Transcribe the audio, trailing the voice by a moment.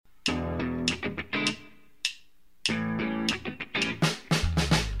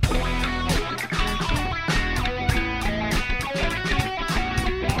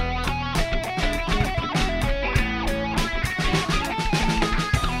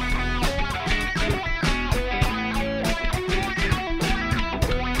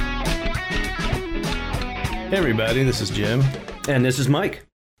Hey everybody, this is Jim. And this is Mike.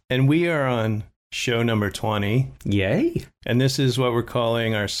 And we are on show number 20. Yay. And this is what we're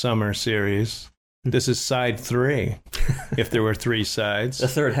calling our summer series. This is side 3, if there were 3 sides. The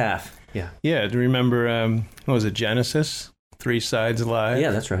third half. Yeah. Yeah, do you remember, what was it, Genesis? 3 sides live?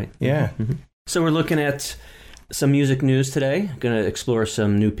 Yeah, that's right. Yeah. Mm-hmm. So we're looking at some music news today. Going to explore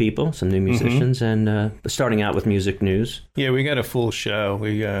some new people, some new musicians, and starting out with music news. Yeah, we got a full show.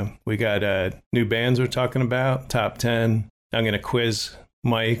 We got new bands we're talking about, top 10. I'm going to quiz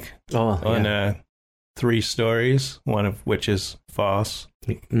Mike on 3 stories, one of which is false.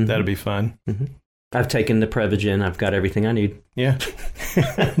 Mm-hmm. That'll be fun. Mm-hmm. I've taken the Prevagen. I've got everything I need. Yeah.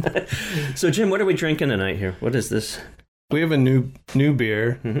 So, Jim, what are we drinking tonight here? What is this? We have a new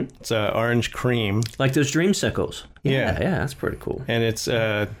beer. Mm-hmm. It's orange cream. Like those Dreamsicles. Yeah, that's pretty cool. And it's,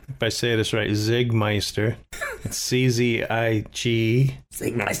 if I say this right, Zigmeister. It's C-Z-I-G.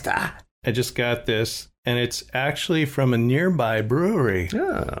 Zigmeister. I just got this, and it's actually from a nearby brewery.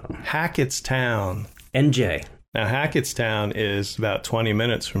 Oh. Hackettstown. NJ. Now, Hackettstown is about 20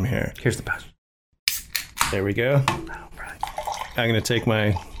 minutes from here. Here's the pass. There we go. All right. I'm going to take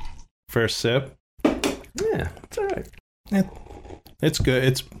my first sip. Yeah, it's all right. It's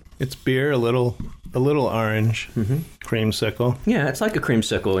good. It's beer, a little orange, creamsicle. Yeah, it's like a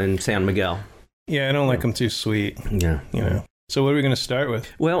creamsicle in San Miguel. Yeah, I don't like them too sweet. Yeah. You know. So what are we going to start with?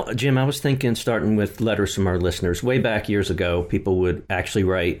 Well, Jim, I was thinking starting with letters from our listeners. Way back years ago, people would actually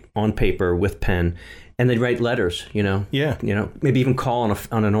write on paper with pen, and they'd write letters, Yeah. Maybe even call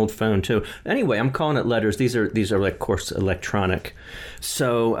on an old phone too. Anyway, I'm calling it letters. These are like, of course, electronic.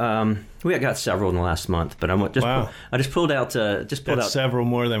 So we got several in the last month, but I just pulled out several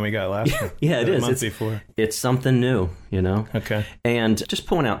more than we got last month. Yeah, it is. The month before. It's something new, Okay. And just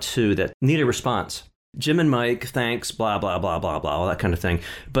pulling out 2 that need a response. Jim and Mike, thanks, blah, blah, blah, blah, blah, all that kind of thing.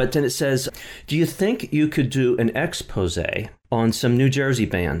 But then it says, do you think you could do an expose on some New Jersey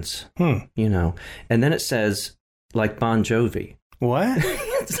bands? And then it says, like Bon Jovi. What?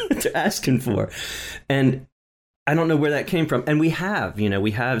 That's what they're asking for. And I don't know where that came from. And we have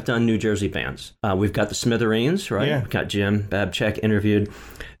done New Jersey bands. We've got the Smithereens, right? Yeah. We've got Jim Babchek interviewed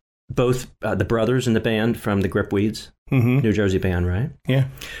both the brothers in the band from the Gripweeds, New Jersey band, right? Yeah.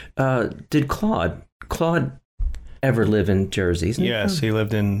 Did Claude ever live in Jersey? Yes, he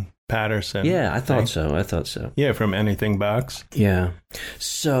lived in Patterson. Yeah, I thought so. Yeah, from Anything Box. Yeah.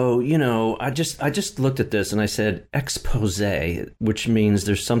 So, I just looked at this and I said expose, which means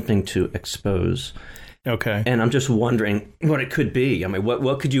there's something to expose. Okay. And I'm just wondering what it could be. I mean,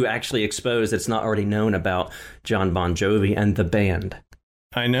 what could you actually expose that's not already known about John Bon Jovi and the band?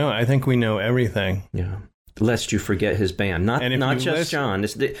 I know. I think we know everything. Yeah. Lest you forget his band. Not just John.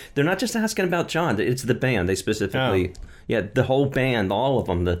 They're not just asking about John. It's the band. They specifically... Oh. Yeah, the whole band, all of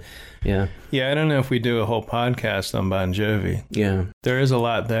them. Yeah, I don't know if we do a whole podcast on Bon Jovi. Yeah. There is a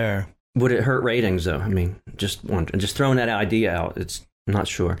lot there. Would it hurt ratings, though? I mean, just throwing that idea out. I'm not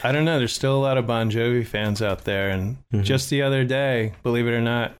sure. I don't know. There's still a lot of Bon Jovi fans out there. And just the other day, believe it or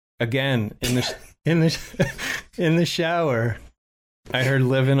not, again, in the shower... I heard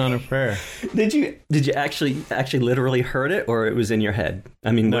 "Living on a Prayer." Did you actually literally heard it, or it was in your head?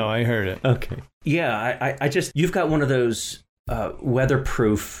 I mean, no, I heard it. Okay. Yeah, I just you've got one of those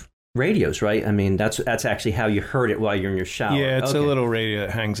weatherproof radios, right? I mean, that's actually how you heard it while you're in your shower. Yeah, it's a little radio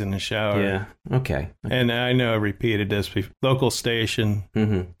that hangs in the shower. Yeah. Okay. And I know I repeated this before. Local station.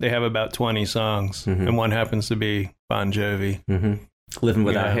 They have about 20 songs, and one happens to be Bon Jovi. Living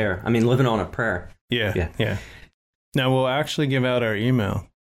Without Hair. I mean, Living on a Prayer. Yeah. Now, we'll actually give out our email.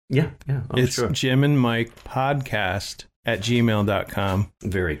 Yeah. It's sure. jimandmikepodcast@gmail.com.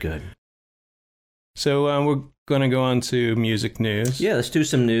 Very good. So we're going to go on to music news. Yeah, let's do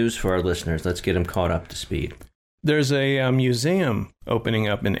some news for our listeners. Let's get them caught up to speed. There's a museum opening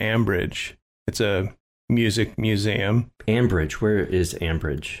up in Ambridge. It's a music museum. Ambridge. Where is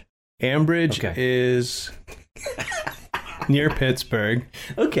Ambridge? Ambridge is... near Pittsburgh.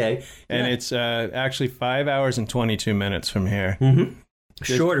 Okay. And it's actually 5 hours and 22 minutes from here.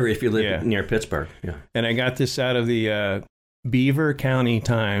 Shorter if you live near Pittsburgh. Yeah. And I got this out of the Beaver County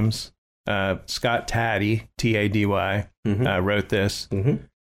Times. Scott Taddy, T-A-D-Y, wrote this.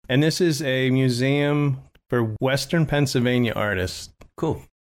 And this is a museum for Western Pennsylvania artists. Cool.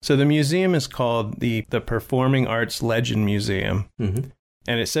 So the museum is called the Performing Arts Legend Museum. And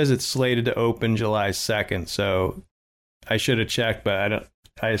it says it's slated to open July 2nd. So... I should have checked, but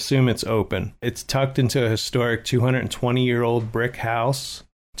I assume it's open. It's tucked into a historic 220-year-old brick house,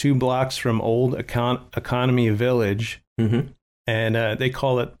 2 blocks from Old Economy Village. And they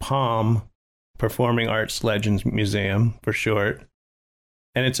call it PALM, Performing Arts Legends Museum, for short.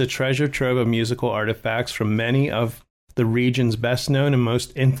 and it's a treasure trove of musical artifacts from many of the region's best known and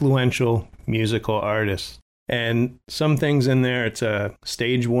most influential musical artists. And some things in there, it's a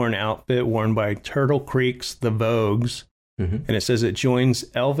stage-worn outfit worn by Turtle Creek's The Vogues, and it says it joins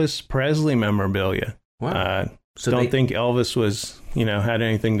Elvis Presley memorabilia. Wow. So don't think Elvis was, had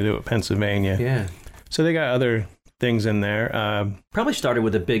anything to do with Pennsylvania. Yeah. So they got other things in there. Probably started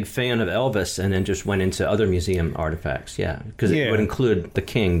with a big fan of Elvis and then just went into other museum artifacts. Yeah, because it would include the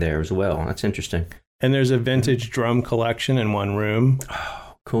King there as well. That's interesting. And there's a vintage drum collection in one room.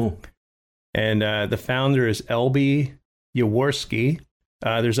 Oh, cool. And the founder is L.B. Jaworski.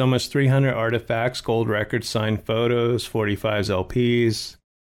 There's almost 300 artifacts, gold records, signed photos, 45 LPs,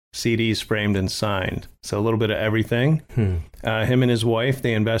 CDs framed and signed. So a little bit of everything. Him and his wife,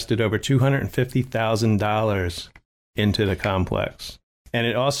 they invested over $250,000 into the complex. And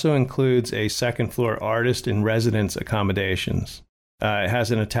it also includes a second floor artist in residence accommodations. It has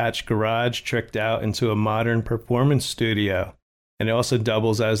an attached garage tricked out into a modern performance studio. And it also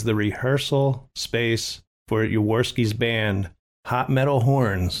doubles as the rehearsal space for Jaworski's band, Hot Metal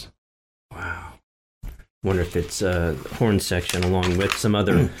Horns. Wow. Wonder if it's a horn section along with some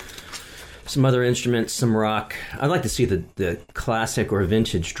other instruments, some rock. I'd like to see the classic or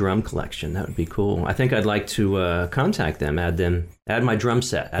vintage drum collection. That would be cool. I think I'd like to contact them, add my drum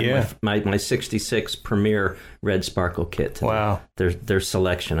set, add my 66 Premier Red Sparkle kit to their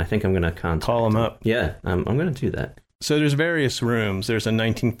selection. I think I'm going to call them up. Yeah, I'm going to do that. So there's various rooms. There's a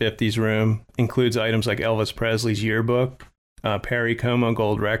 1950s room, includes items like Elvis Presley's yearbook, Perry Como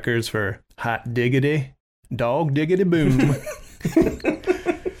gold records for Hot Diggity, Dog Diggity Boom,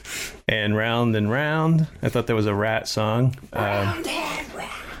 and Round and Round. I thought that was a Rat song. Round and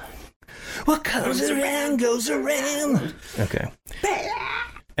round. What comes around goes around. Okay.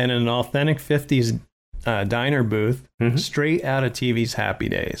 And an authentic 50s diner booth, straight out of TV's Happy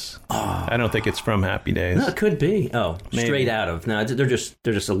Days. Oh. I don't think it's from Happy Days. No, it could be. Oh, maybe. Straight out of. No, they're just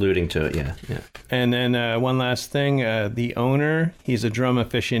alluding to it. Yeah. And then one last thing, the owner, he's a drum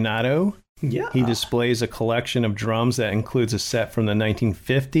aficionado. Yeah. He displays a collection of drums that includes a set from the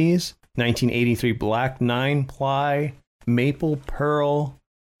 1950s, 1983 black 9-ply maple pearl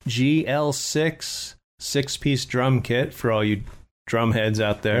GL6 six-piece drum kit for all you drum heads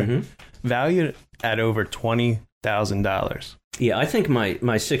out there, valued at over $20,000. Yeah, I think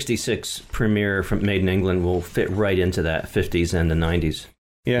my 66 Premier from Made in England will fit right into that 50s and the 90s.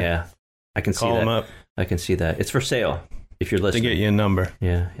 Yeah. I can see that. Call them up. I can see that. It's for sale if you're listening. To get you a number.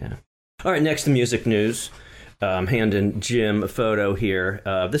 Yeah. All right, next to music news. Handing Jim a photo here.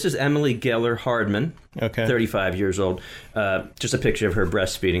 This is Emily Geller Hardman, 35 years old. Just a picture of her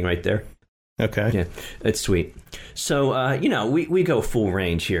breastfeeding right there. Okay. Yeah, it's sweet. So, we go full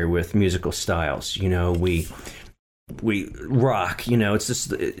range here with musical styles. We rock, it's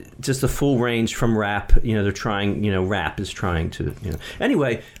just the full range from rap. They're trying, rap is trying to,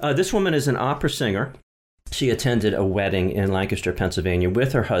 Anyway, this woman is an opera singer. She attended a wedding in Lancaster, Pennsylvania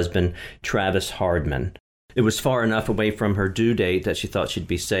with her husband, Travis Hardman. It was far enough away from her due date that she thought she'd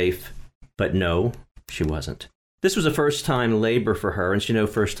be safe, but no, she wasn't. This was a first-time labor for her, and she knew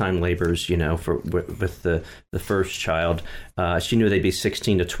first-time labors, with the first child. She knew they'd be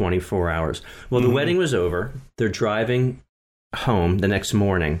 16 to 24 hours. Well, the wedding was over. They're driving home the next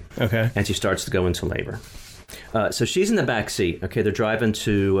morning, and she starts to go into labor. So she's in the back seat. Okay, they're driving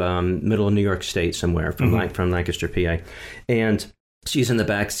to middle of New York State somewhere from Lancaster, PA, and she's in the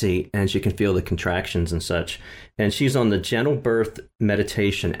back seat, and she can feel the contractions and such. And she's on the Gentle Birth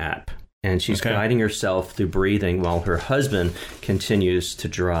meditation app. And she's guiding herself through breathing while her husband continues to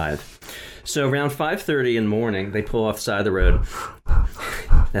drive. So around 5:30 in the morning, they pull off the side of the road.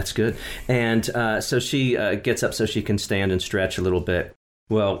 That's good. And so she gets up so she can stand and stretch a little bit.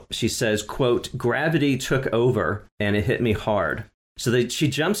 Well, she says, quote, "Gravity took over and it hit me hard." So she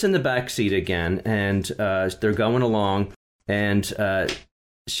jumps in the back seat again, and they're going along, and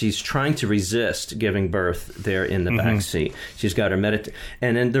she's trying to resist giving birth there in the back seat. She's got her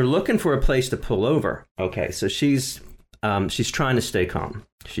and then they're looking for a place to pull over. Okay, so she's trying to stay calm.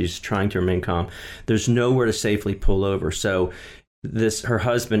 She's trying to remain calm. There's nowhere to safely pull over. So her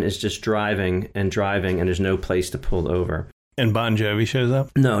husband is just driving, and there's no place to pull over. And Bon Jovi shows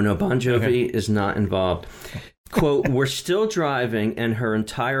up? No, Bon Jovi is not involved. Quote, "We're still driving, and her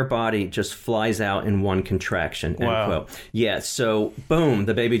entire body just flies out in one contraction." End quote. Yeah, so boom,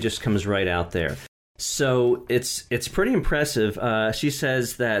 the baby just comes right out there. So it's pretty impressive. She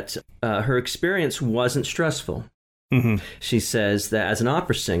says that her experience wasn't stressful. She says that as an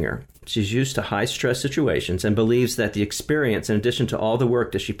opera singer, she's used to high-stress situations and believes that the experience, in addition to all the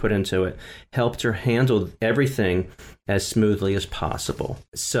work that she put into it, helped her handle everything as smoothly as possible.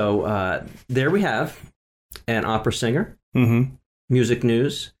 So there we have an opera singer, music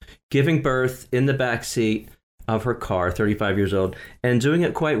news, giving birth in the backseat of her car, 35 years old, and doing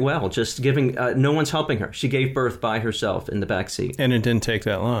it quite well, just giving, no one's helping her. She gave birth by herself in the backseat. And it didn't take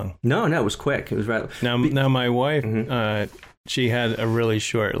that long. No, it was quick. It was right. Now my wife, she had a really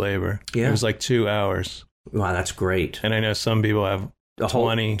short labor. Yeah. It was like 2 hours. Wow, that's great. And I know some people have A whole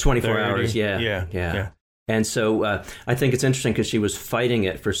 24 30. hours, yeah. And so I think it's interesting because she was fighting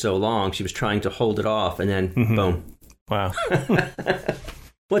it for so long. She was trying to hold it off, and then boom. Wow.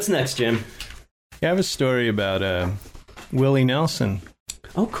 What's next, Jim? I have a story about Willie Nelson.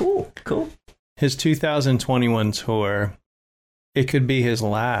 Oh, cool. His 2021 tour, it could be his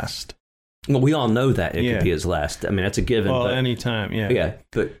last. Well, we all know that it could be his last. I mean, that's a given. Well, but, anytime, yeah. Yeah,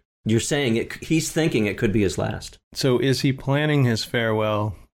 but you're saying he's thinking it could be his last. So is he planning his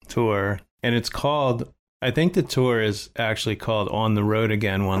farewell tour? And it's called, I think the tour is actually called On the Road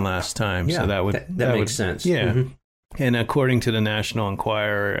Again One Last Time. Yeah, so that makes sense. Yeah. And according to the National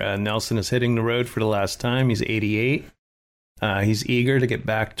Enquirer, Nelson is hitting the road for the last time. He's 88. He's eager to get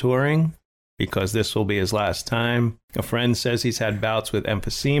back touring because this will be his last time. A friend says he's had bouts with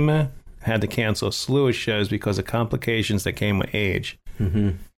emphysema, had to cancel a slew of shows because of complications that came with age.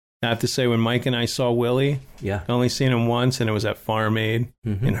 I have to say, when Mike and I saw Willie, I only seen him once, and it was at Farm Aid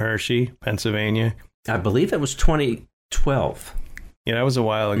in Hershey, Pennsylvania. I believe it was 2012. Yeah, that was a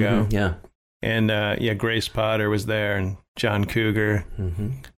while ago. Yeah. And Grace Potter was there, and John Cougar.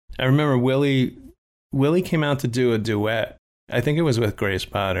 I remember Willie came out to do a duet. I think it was with Grace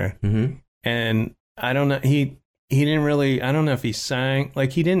Potter. And I don't know, he didn't really, I don't know if he sang,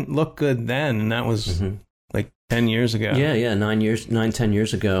 like he didn't look good then, and that was like 10 years ago. Yeah, 10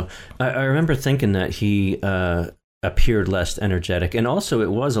 years ago. I remember thinking that he appeared less energetic, and also it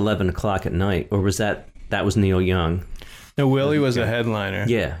was 11 o'clock at night, or was that was Neil Young? No, Willie was a headliner.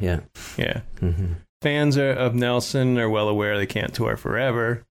 Yeah. Fans of Nelson are well aware they can't tour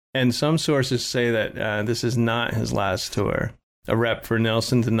forever, and some sources say that this is not his last tour. A rep for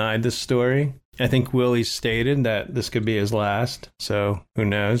Nelson denied this story. I think Willie stated that this could be his last, so who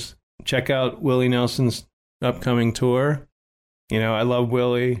knows? Check out Willie Nelson's upcoming tour. I love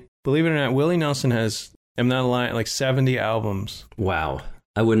Willie. Believe it or not, Willie Nelson has, I'm not lying, like 70 albums. Wow.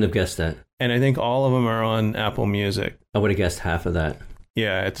 I wouldn't have guessed that. And I think all of them are on Apple Music. I would have guessed half of that.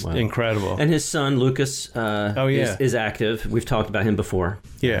 Yeah, it's incredible. And his son, Lucas, is active. We've talked about him before.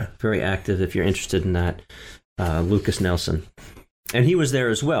 Yeah. Very active if you're interested in that. Lucas Nelson. And he was there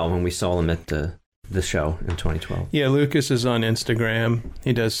as well when we saw him at the show in 2012. Yeah, Lucas is on Instagram.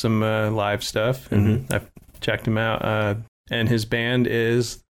 He does some live stuff, and I've checked him out. And his band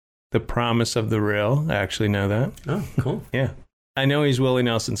is The Promise of the Real. I actually know that. Oh, cool. Yeah. I know he's Willie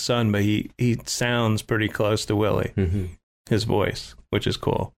Nelson's son, but he sounds pretty close to Willie, his voice, which is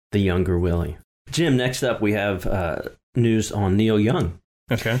cool. The younger Willie. Jim, next up we have news on Neil Young.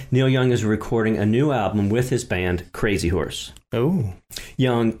 Okay. Neil Young is recording a new album with his band, Crazy Horse. Oh.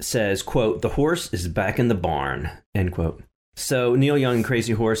 Young says, quote, "The horse is back in the barn," end quote. So Neil Young and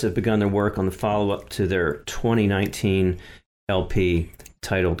Crazy Horse have begun their work on the follow-up to their 2019 LP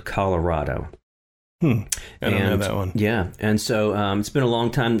titled Colorado. I don't know that one. Yeah, and so it's been a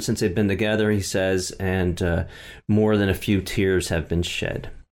long time since they've been together, he says, and more than a few tears have been shed.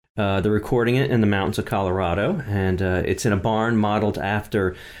 They're recording it in the mountains of Colorado, and it's in a barn modeled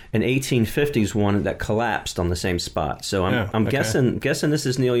after an 1850s one that collapsed on the same spot. So I'm guessing this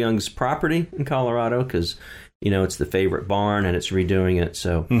is Neil Young's property in Colorado, because it's the favorite barn, and it's redoing it.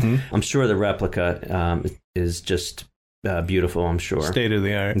 So I'm sure the replica is just beautiful, I'm sure. State of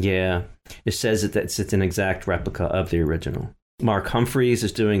the art. Yeah. It says that it's an exact replica of the original. Mark Humphreys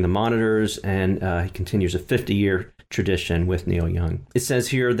is doing the monitors, and he continues a 50-year tradition with Neil Young. It says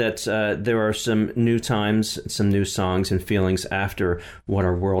here that there are some new times, some new songs and feelings after what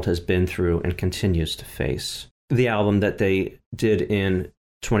our world has been through and continues to face. The album that they did in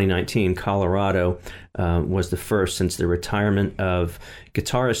 2019, Colorado, was the first since the retirement of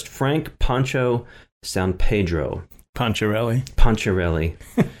guitarist Frank Pancho San Pedro. Pancharelli.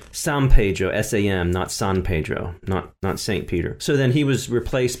 San Pedro, S-A-M, not San Pedro, not St. Peter. So then he was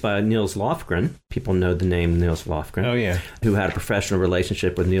replaced by Nils Lofgren. People know the name Nils Lofgren. Oh, yeah. Who had a professional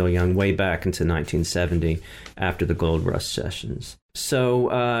relationship with Neil Young way back into 1970 after the Gold Rush sessions. So,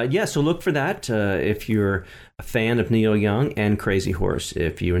 so look for that if you're a fan of Neil Young and Crazy Horse.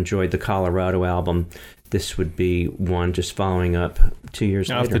 If you enjoyed the Colorado album, this would be one just following up 2 years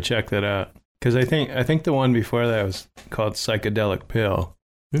later. I'll have to check that out. Because I think the one before that was called Psychedelic Pill.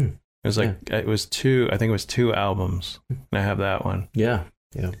 It was like it was two albums. And I have that one. Yeah.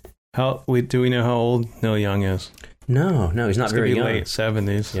 Do we know how old Neil Young is? No, he's not very young. Late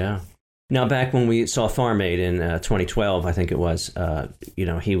 70s. Yeah. Now, back when we saw Farm Aid in 2012, I think it was,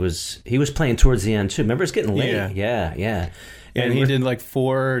 he was playing towards the end too. Remember, it's getting late. Yeah. And he did like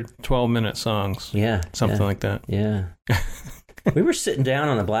 4 12-minute songs. Yeah. Something like that. Yeah. We were sitting down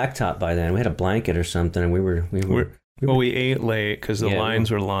on the blacktop by then. We had a blanket or something, and we ate late because the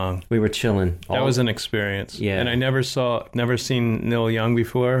lines were long. We were chilling. That was an experience. Yeah. And I never seen Neil Young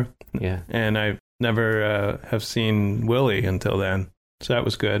before. Yeah. And I never have seen Willie until then. So that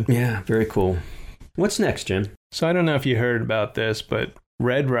was good. Yeah, very cool. What's next, Jim? So I don't know if you heard about this, but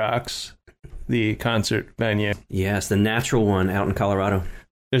Red Rocks, the concert venue. Yes, the natural one out in Colorado.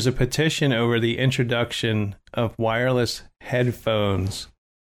 There's a petition over the introduction of wireless headphones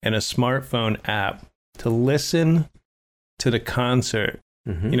and a smartphone app to listen to the concert,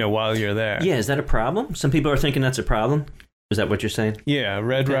 while you're there. Yeah, is that a problem? Some people are thinking that's a problem. Is that what you're saying? Yeah,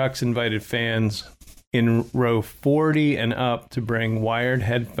 Red Rocks invited fans in row 40 and up to bring wired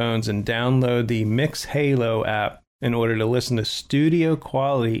headphones and download the Mix Halo app in order to listen to studio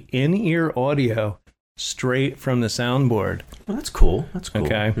quality in-ear audio straight from the soundboard. Well, that's cool.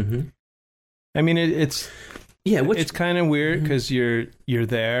 Okay. Mm-hmm. I mean, it's kind of weird because you're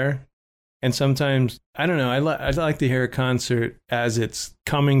there, and sometimes I don't know. I like to hear a concert as it's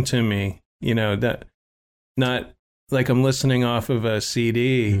coming to me. That not like I'm listening off of a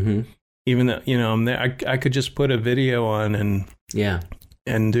CD. Mm-hmm. Even though I'm there, I could just put a video on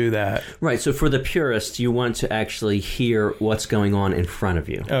and do that. Right. So for the purist, you want to actually hear what's going on in front of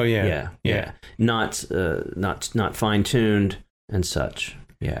you. Oh yeah. Not fine tuned and such.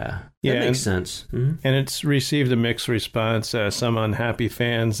 Yeah. That makes sense. Mm-hmm. And it's received a mixed response. Some unhappy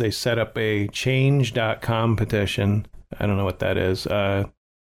fans, they set up a change.com petition. I don't know what that is. The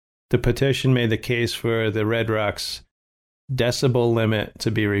petition made the case for the Red Rocks decibel limit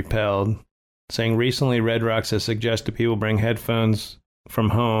to be repealed, saying recently Red Rocks has suggested people bring headphones from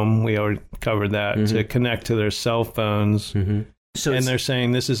home. We already covered that, to connect to their cell phones. Mm-hmm. And they're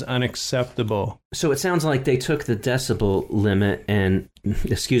saying this is unacceptable. So it sounds like they took the decibel limit and, what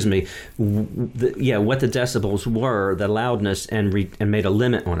the decibels were, the loudness, and made a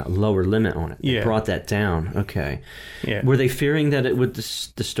limit on it, a lower limit on it. They brought that down. Okay. Yeah. Were they fearing that it would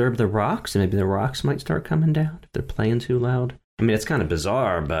disturb the rocks, and maybe the rocks might start coming down if they're playing too loud? I mean, it's kind of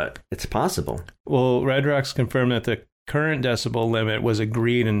bizarre, but it's possible. Well, Red Rocks confirmed that the current decibel limit was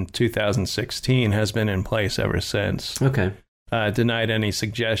agreed in 2016, has been in place ever since. Okay. Denied any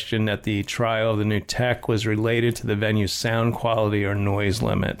suggestion that the trial of the new tech was related to the venue's sound quality or noise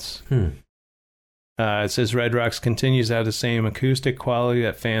limits. It says Red Rocks continues to have the same acoustic quality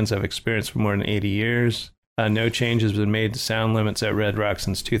that fans have experienced for more than 80 years. No changes have been made to sound limits at Red Rocks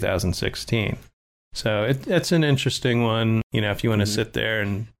since 2016. So it's an interesting one, if you want to sit there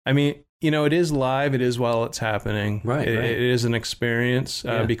and, I mean, it is live. It is while it's happening. Right. It is an experience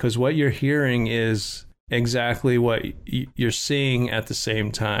because what you're hearing is exactly what you're seeing at the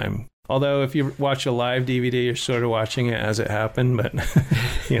same time. Although if you watch a live DVD, you're sort of watching it as it happened, but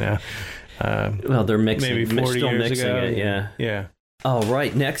well, they're mixing, maybe 40 still years mixing ago. it. Yeah. All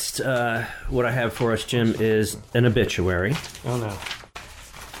right. Next, what I have for us, Jim, is an obituary. Oh no.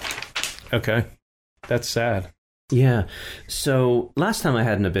 Okay, that's sad. Yeah. So last time I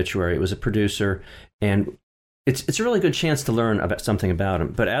had an obituary, it was a producer, and it's a really good chance to learn about something about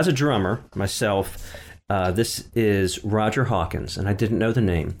him. But as a drummer myself, this is Roger Hawkins, and I didn't know the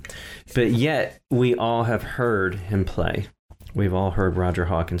name, but yet we all have heard him play. We've all heard Roger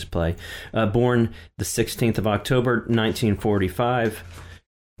Hawkins play. Born the 16th of October, 1945,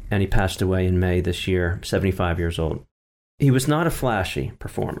 and he passed away in May this year, 75 years old. He was not a flashy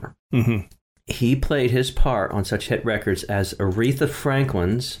performer. Mm-hmm. He played his part on such hit records as Aretha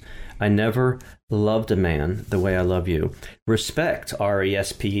Franklin's I Never Loved a Man the Way I Love You. Respect,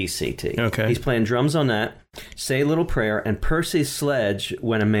 R-E-S-P-E-C-T. Okay. He's playing drums on that. Say a Little Prayer, and Percy Sledge,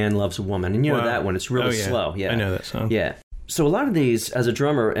 When a Man Loves a Woman. And you know that one. It's really slow. Yeah. I know that song. Yeah. So a lot of these, as a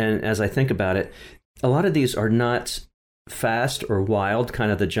drummer, and as I think about it, a lot of these are not fast or wild,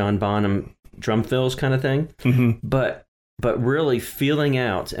 kind of the John Bonham drum fills kind of thing, but really feeling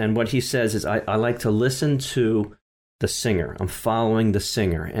out. And what he says is, I like to listen to the singer. I'm following the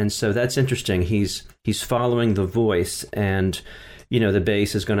singer. And so that's interesting. He's following the voice, and the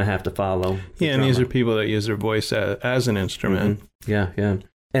bass is going to have to follow the and these are people that use their voice as an instrument. Yeah.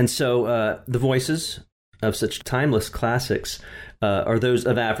 And so the voices of such timeless classics are those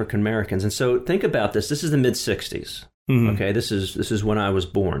of African Americans. And so think about this. This is the mid-'60s. Okay, this is when I was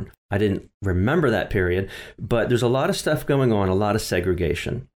born. I didn't remember that period, but there's a lot of stuff going on, a lot of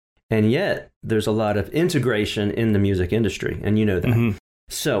segregation. And yet, there's a lot of integration in the music industry, and you know that.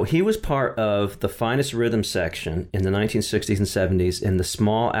 So he was part of the finest rhythm section in the 1960s and 70s in the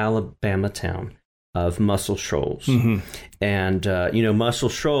small Alabama town of Muscle Shoals. And, Muscle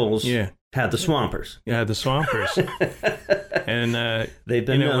Shoals had the Swampers. Yeah, the Swampers. And they've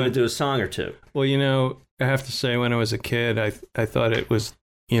been known to do a song or two. Well, I have to say, when I was a kid, I thought it was,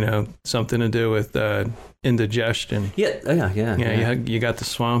 something to do with indigestion. Yeah. You got the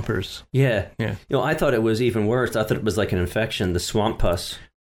Swampers. Yeah. Yeah. I thought it was even worse. I thought it was like an infection, the swamp pus.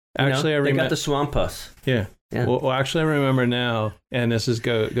 Actually, I remember. They got the swamp pus. Yeah. Well, actually, I remember now, and this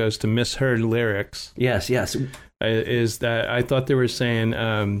goes to misheard lyrics. Yes. Is that I thought they were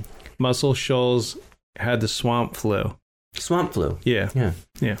saying Muscle Shoals had the swamp flu. Swamp flu. Yeah.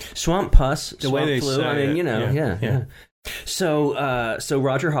 Swamp pus, the way they flu. say I mean, it. Yeah. So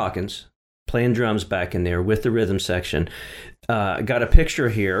Roger Hawkins playing drums back in there with the rhythm section. Got a picture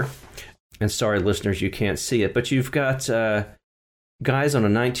here, and sorry, listeners, you can't see it, but you've got guys on a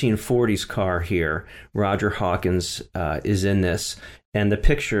 1940s car here. Roger Hawkins is in this, and the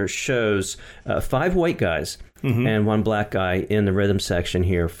picture shows 5 white guys and 1 black guy in the rhythm section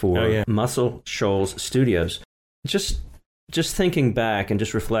here for Muscle Shoals Studios. Just thinking back and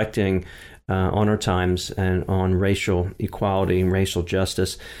just reflecting on our times and on racial equality and racial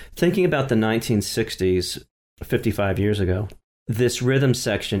justice, thinking about the 1960s, 55 years ago, this rhythm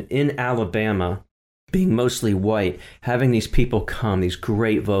section in Alabama being mostly white, having these people come, these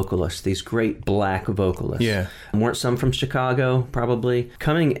great vocalists, these great black vocalists. Yeah. Weren't some from Chicago, probably,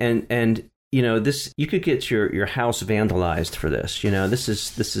 coming and this, you could get your house vandalized for this. This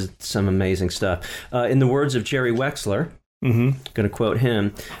is some amazing stuff. In the words of Jerry Wexler, going to quote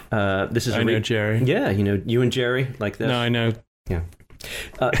him. This is I know Jerry. Yeah, you and Jerry like this. No, I know. Yeah.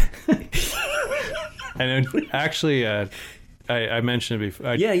 I know. Actually, I mentioned it before.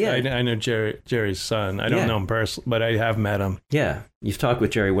 I know Jerry's son. I don't know him personally, but I have met him. Yeah, you've talked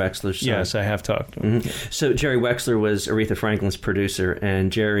with Jerry Wexler's son. Yes, I have talked to him. So Jerry Wexler was Aretha Franklin's producer,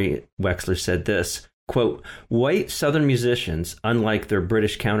 and Jerry Wexler said this, quote, "White Southern musicians, unlike their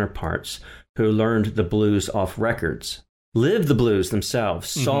British counterparts, who learned the blues off records, lived the blues themselves,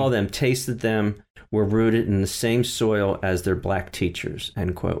 saw them, tasted them, were rooted in the same soil as their black teachers,"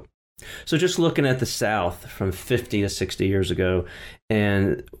 end quote. So just looking at the South from 50 to 60 years ago,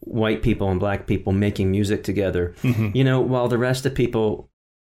 and white people and black people making music together, while the rest of people,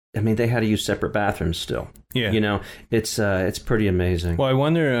 they had to use separate bathrooms still. Yeah. It's pretty amazing. Well, I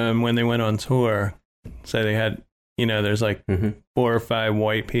wonder when they went on tour, say they had, there's like 4 or 5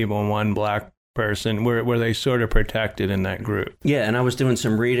 white people and 1 black person, were they sort of protected in that group? Yeah, and I was doing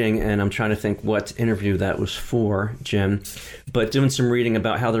some reading, and I'm trying to think what interview that was for, Jim, but doing some reading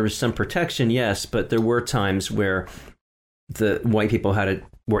about how there was some protection, yes, but there were times where the white people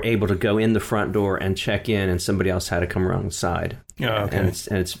were able to go in the front door and check in, and somebody else had to come around the side. Oh, okay. And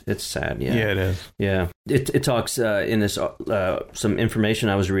it's sad, yeah. Yeah, it is. Yeah. It talks in this, some information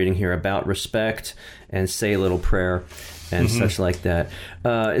I was reading here about respect and say a little prayer and such like that.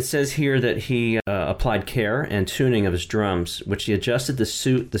 It says here that he applied care and tuning of his drums, which he adjusted to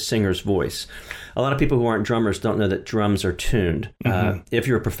suit the singer's voice. A lot of people who aren't drummers don't know that drums are tuned. If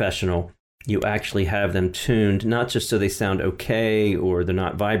you're a professional, you actually have them tuned, not just so they sound okay or they're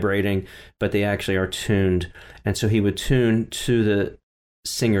not vibrating, but they actually are tuned. And so he would tune to the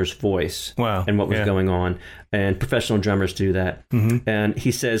singer's voice and what was going on. And professional drummers do that. And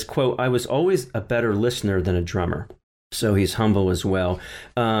he says, quote, "I was always a better listener than a drummer." So he's humble as well.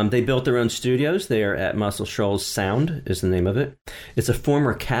 They built their own studios there at Muscle Shoals Sound is the name of it. It's a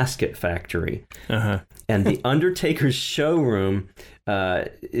former casket factory. And the Undertaker's showroom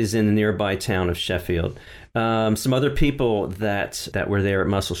is in the nearby town of Sheffield. Some other people that were there at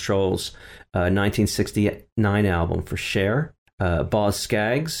Muscle Shoals, 1969 album for Cher, Boz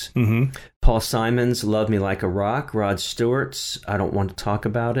Scaggs, Paul Simon's Love Me Like a Rock, Rod Stewart's I Don't Want to Talk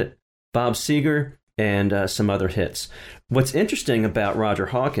About It, Bob Seger, and some other hits. What's interesting about Roger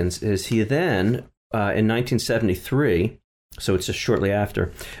Hawkins is he then, in 1973, so it's just shortly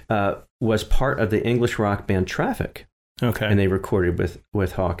after, was part of the English rock band Traffic. Okay. And they recorded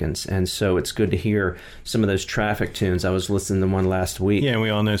with Hawkins. And so it's good to hear some of those Traffic tunes. I was listening to one last week. Yeah, we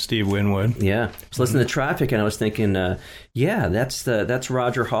all know Steve Winwood. Yeah. I was listening to Traffic, and I was thinking, that's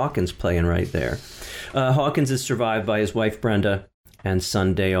Roger Hawkins playing right there. Hawkins is survived by his wife, Brenda, and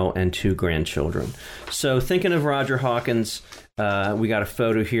son Dale, and 2 grandchildren. So thinking of Roger Hawkins, we got a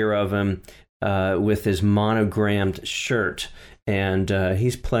photo here of him with his monogrammed shirt. And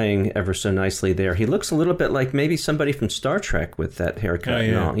he's playing ever so nicely there. He looks a little bit like maybe somebody from Star Trek with that haircut. Oh, yeah.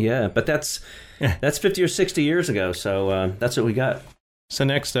 And all. Yeah, but that's 50 or 60 years ago, so that's what we got. So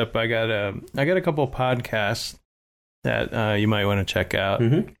next up, I got a couple of podcasts that you might want to check out.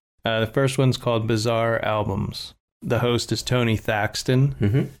 Mm-hmm. The first one's called Bizarre Albums. The host is Tony Thaxton.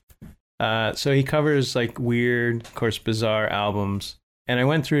 Mm-hmm. So he covers like weird, of course, bizarre albums. And I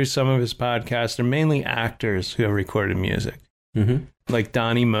went through some of his podcasts. They're mainly actors who have recorded music. Mm-hmm. Like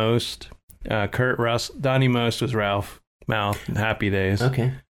Donnie Most, Kurt Russell. Donnie Most was Ralph Mouth in Happy Days.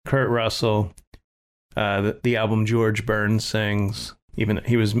 Okay. Kurt Russell, the album George Burns Sings. Even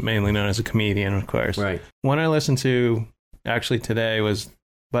he was mainly known as a comedian, of course. Right. One I listened to actually today was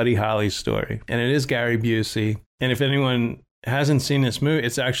Buddy Holly's story, and it is Gary Busey. And if anyone hasn't seen this movie,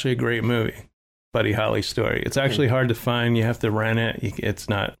 it's actually a great movie, Buddy Holly's story. It's actually hard to find. You have to rent it. It's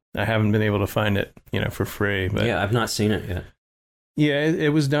not. I haven't been able to find it, for free. But yeah, I've not seen it yet. Yeah,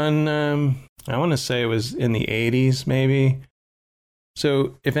 it was done. I want to say it was in the 80s, maybe.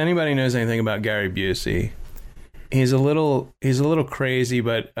 So if anybody knows anything about Gary Busey, he's a little crazy,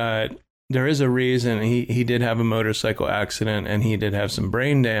 but there is a reason. He did have a motorcycle accident, and he did have some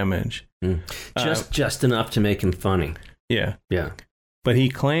brain damage. Just enough to make him funny. Yeah. Yeah. But he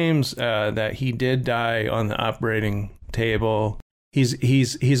claims that he did die on the operating table.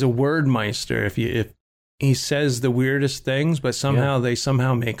 He's a word meister. If he says the weirdest things, but somehow they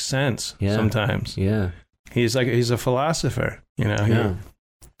somehow make sense. Yeah. Sometimes. Yeah. He's a philosopher. Yeah.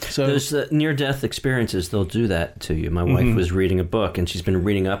 So there's near-death experiences. They'll do that to you. My wife was reading a book, and she's been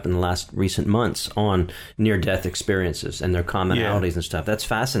reading up in the last recent months on near-death experiences and their commonalities and stuff. That's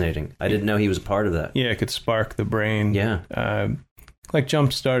fascinating. I didn't know he was a part of that. Yeah, it could spark the brain. Yeah. Like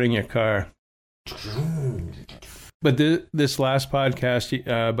jump-starting your car. But this last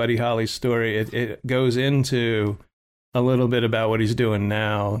podcast, Buddy Holly's story, it goes into a little bit about what he's doing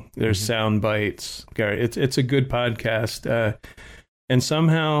now. There's sound bites. It's a good podcast. And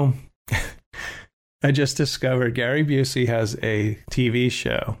somehow, I just discovered Gary Busey has a TV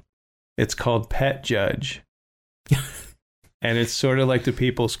show. It's called Pet Judge. And it's sort of like the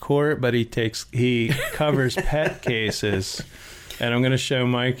People's Court, but he covers pet cases. And I'm going to show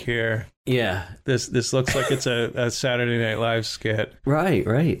Mike here. Yeah. This looks like it's a Saturday Night Live skit.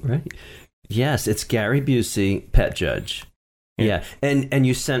 Right. Yes, it's Gary Busey, Pet Judge. Yeah, and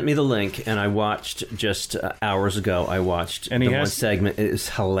you sent me the link, and I watched just hours ago. I watched one segment. It is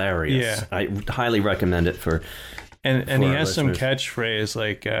hilarious. Yeah. I highly recommend it for. And he has some catchphrase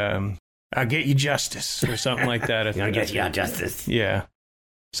like "I'll get you justice" or something like that. I'll get you justice. Yeah.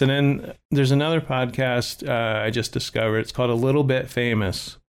 So then there's another podcast I just discovered. It's called A Little Bit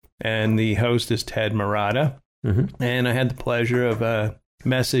Famous, and the host is Ted Murata. Mm-hmm. And I had the pleasure of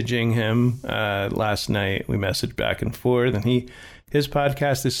messaging him last night. We messaged back and forth, and his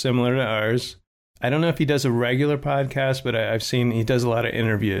podcast is similar to ours. I don't know if he does a regular podcast, but I've seen he does a lot of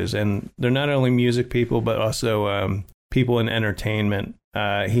interviews, and they're not only music people, but also people in entertainment.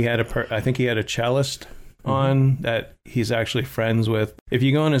 I think he had a cellist on that he's actually friends with. If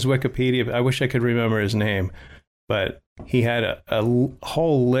you go on his Wikipedia, I wish I could remember his name, but he had a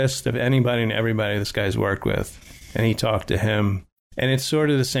whole list of anybody and everybody this guy's worked with, and he talked to him. And it's sort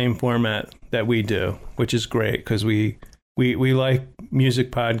of the same format that we do, which is great because we like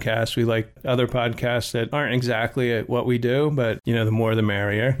music podcasts. We like other podcasts that aren't exactly what we do, but, the more the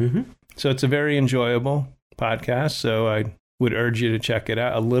merrier. Mm-hmm. So it's a very enjoyable podcast. So I would urge you to check it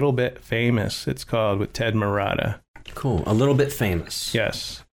out. A Little Bit Famous, it's called, with Ted Murata. Cool. A Little Bit Famous.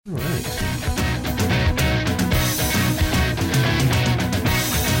 Yes. All right.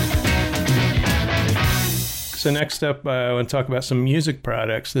 So next up, I want to talk about some music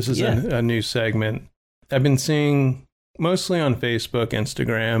products. This is a new segment. I've been seeing mostly on Facebook,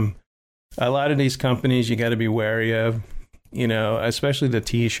 Instagram, a lot of these companies you got to be wary of, especially the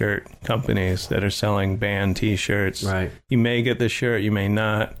T-shirt companies that are selling band T-shirts. Right. You may get the shirt, you may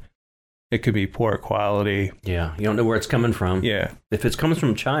not. It could be poor quality. Yeah, you don't know where it's coming from. Yeah. If it's coming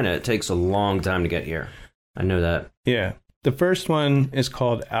from China, it takes a long time to get here. I know that. Yeah. The first one is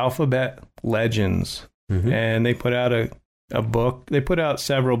called Alphabet Legends. Mm-hmm. And they put out a book. They put out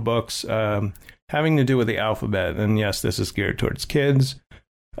several books having to do with the alphabet. And yes, this is geared towards kids.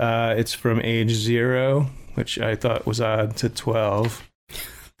 It's from age 0, which I thought was odd, to 12.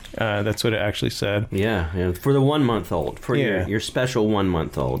 That's what it actually said. Yeah. For the 1-month-old. For your special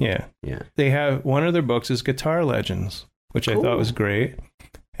 1-month-old. Yeah. They have one of their books is Guitar Legends, which I thought was great.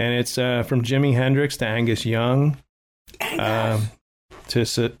 And it's from Jimi Hendrix to Angus Young. to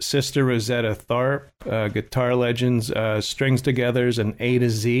Sister Rosetta Tharpe, guitar legends, strings togethers an A to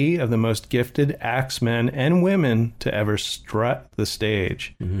Z of the most gifted axemen and women to ever strut the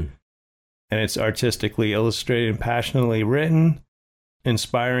stage. Mm-hmm. And it's artistically illustrated and passionately written,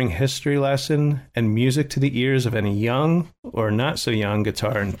 inspiring history lesson and music to the ears of any young or not so young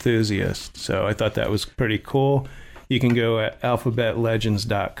guitar enthusiast. So I thought that was pretty cool. You can go at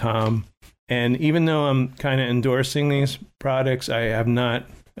alphabetlegends.com. And even though I'm kind of endorsing these products, I have not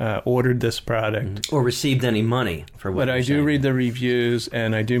ordered this product. Or received any money for what But I do read the reviews,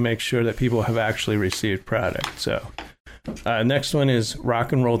 and I do make sure that people have actually received product. So next one is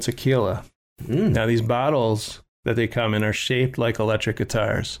Rock and Roll Tequila. Now, these bottles that they come in are shaped like electric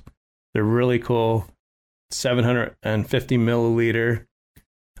guitars. They're really cool. 750 milliliter,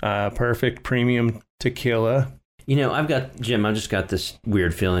 perfect premium tequila. You know, I've just got this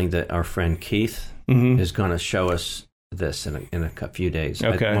weird feeling that our friend Keith is going to show us this in a few days.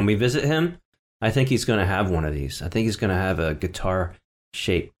 Okay. When we visit him, I think he's going to have one of these. I think he's going to have a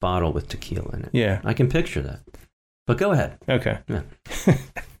guitar-shaped bottle with tequila in it. Yeah. I can picture that. But go ahead. Okay. Yeah.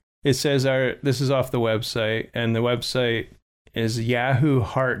 It says this is off the website, and the website is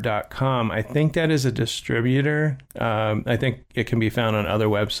yahooheart.com. I think that is a distributor. I think it can be found on other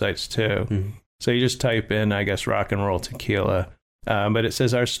websites too. Mm-hmm. So you just type in, I guess, Rock and Roll Tequila. But it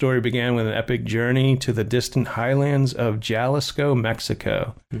says our story began with an epic journey to the distant highlands of Jalisco,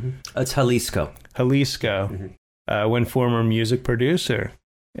 Mexico. Mm-hmm. It's Jalisco. When former music producer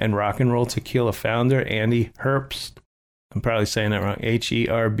and Rock and Roll Tequila founder Andy Herbst, I'm probably saying that wrong,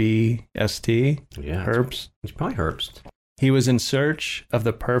 Herbst. Yeah. Herbst. It's probably Herbst. He was in search of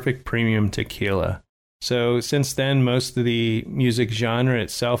the perfect premium tequila. So since then, most of the music genre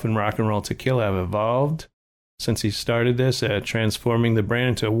itself and Rock and Roll Tequila have evolved since he started this, transforming the brand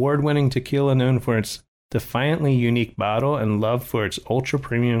into award-winning tequila known for its defiantly unique bottle and loved for its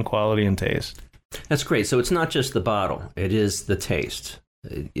ultra-premium quality and taste. That's great. So it's not just the bottle. It is the taste.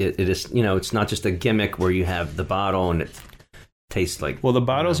 It is, it's not just a gimmick where you have the bottle and it tastes like... Well, the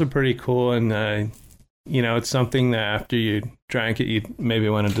bottles are pretty cool, and, it's something that after you drank it, you maybe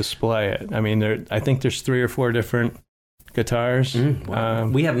want to display it. I mean, I think there's 3 or 4 different guitars. Wow.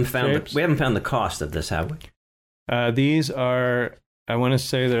 We haven't found the cost of this, have we? These are, I want to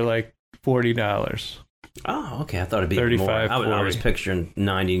say they're like $40. Oh, okay. I thought it'd be 35, more. I was picturing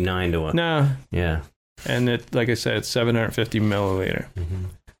 99 to 1. No. Yeah. And it, like I said, it's 750 milliliter. Mm-hmm.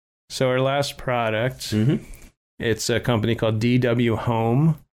 So our last product, it's a company called DW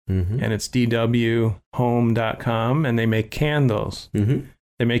Home, and it's dwhome.com, and they make candles. Mm-hmm.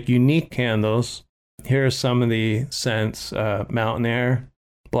 They make unique candles. Here are some of the scents: Mountain Air,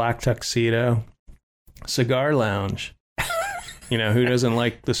 Black Tuxedo, Cigar Lounge. Who doesn't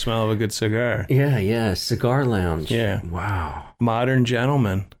like the smell of a good cigar? Yeah, Cigar Lounge. Yeah. Wow. Modern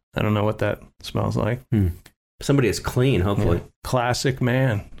Gentleman. I don't know what that smells like. Somebody is clean, hopefully. Yeah. Classic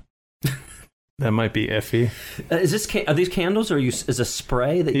Man. That might be iffy. Are these candles, or is a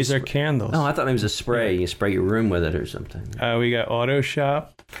spray? These are candles. Oh, I thought it was a spray. You spray your room with it or something. We got Auto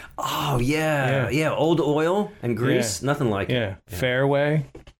Shop. Oh, yeah. Old oil and grease. Yeah. Nothing like it. Yeah. Fairway,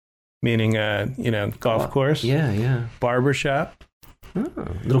 meaning, golf course. Yeah. Barbershop. Oh,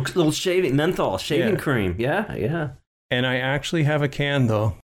 little menthol shaving cream. Yeah. And I actually have a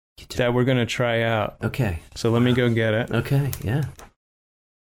candle that we're going to try out. Okay. So let me go get it. Okay, yeah.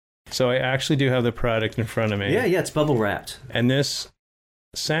 So I actually do have the product in front of me. Yeah, it's bubble wrapped. And this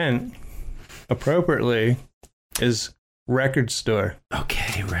scent, appropriately, is Record Store.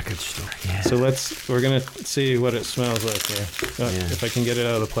 Okay, Record Store, yeah. So we're going to see what it smells like here. If I can get it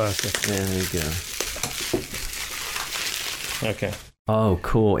out of the plastic. There you go. Okay. Oh,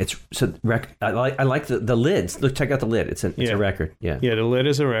 cool! I like the lids. Look, check out the lid. It's a record. Yeah. Yeah, the lid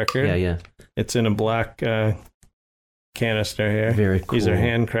is a record. Yeah. It's in a black canister here. Very cool. These are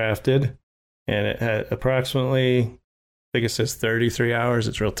handcrafted, and it had approximately, I think it says 33 hours.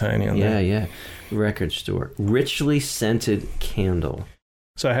 It's real tiny on there. Yeah. Record Store. Richly scented candle.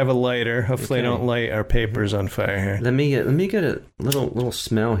 So I have a lighter. Hopefully I don't light our papers on fire here. Let me get a little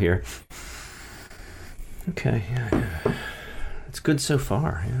smell here. Okay. Yeah. It's good so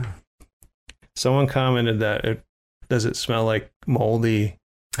far, yeah. Someone commented that does it smell like moldy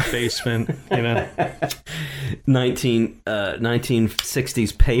basement,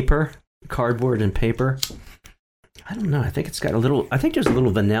 1960s paper, cardboard and paper. I don't know. I think there's a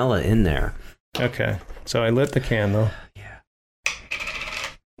little vanilla in there. Okay. So I lit the candle.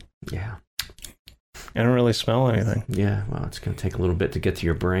 Yeah. I don't really smell anything. Yeah, well, it's going to take a little bit to get to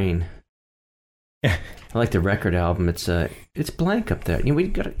your brain. I like the record album. It's blank up there. You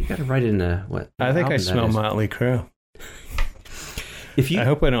got to write in what? I think I smell Motley Crue. I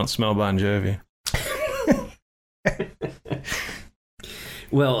hope I don't smell Bon Jovi.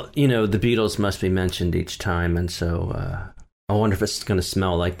 Well, the Beatles must be mentioned each time, and so I wonder if it's going to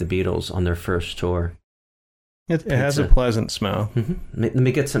smell like the Beatles on their first tour. It has a pleasant smell. Mm-hmm. Let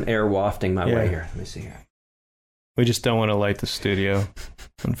me get some air wafting my way here. Let me see here. We just don't want to light the studio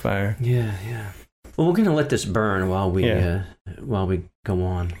on fire. Yeah. Well, we're going to let this burn while we go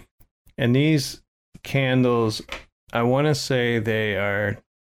on. And these candles, I want to say they are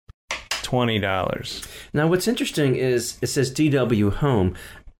 $20. Now, what's interesting is it says DW Home.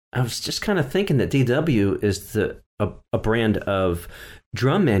 I was just kind of thinking that DW is a brand of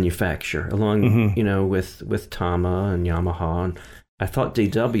drum manufacturer, along with Tama and Yamaha. And I thought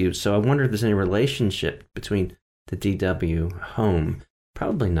DW, so I wonder if there's any relationship between the DW Home.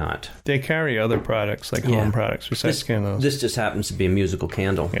 Probably not. They carry other products like home products besides candles. This just happens to be a musical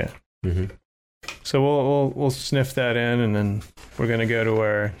candle. Yeah. Mm-hmm. So we'll sniff that in, and then we're going to go to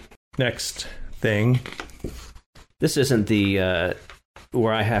our next thing. This isn't the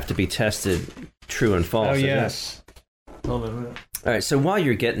where I have to be tested true and false. Oh, yes. Hold on a minute. All right, so while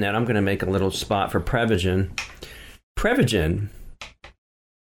you're getting that, I'm going to make a little spot for Prevagen. Prevagen.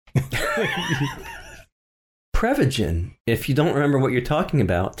 Prevagen. If you don't remember what you're talking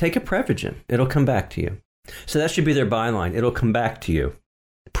about, take a Prevagen. It'll come back to you. So that should be their byline. It'll come back to you.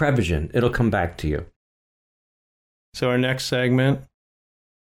 Prevagen. It'll come back to you. So our next segment.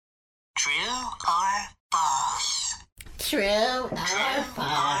 True or false? True or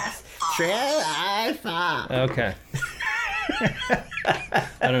false? True or false? Okay.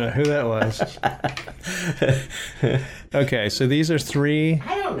 I don't know who that was. Okay, so these are three.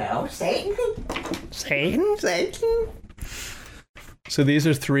 I don't know. Satan? So these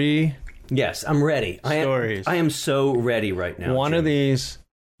are three. Yes, I'm ready. Stories. I am so ready right now. One Jim. of these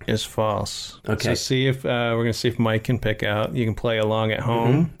is false. Okay. So see if we're going to see if Mike can pick out. You can play along at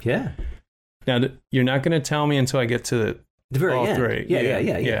home. Mm-hmm. Yeah. Now you're not going to tell me until I get to The very all end. three.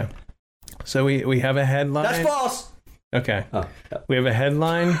 Yeah. So we have a headline. That's false. Okay. Oh. We have a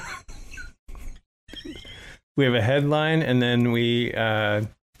headline. And then we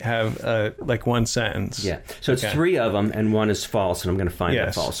have like one sentence. Yeah. So it's three of them, and one is false, and I'm going to find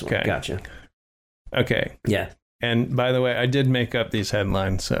the false one. Okay. Gotcha. Okay. Yeah. And by the way, I did make up these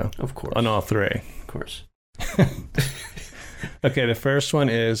headlines, so Of course. on all three. Of course. Okay, the first one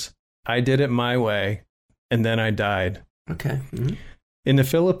is I did it my way, and then I died. Okay. Mm-hmm. In the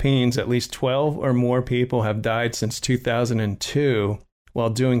Philippines, at least 12 or more people have died since 2002 while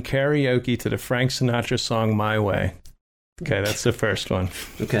doing karaoke to the Frank Sinatra song My Way. Okay, that's the first one.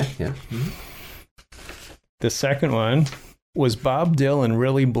 Okay, yeah. Mm-hmm. The second one was Bob Dylan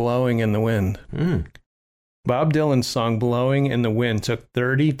really blowing in the wind. Bob Dylan's song Blowing in the Wind took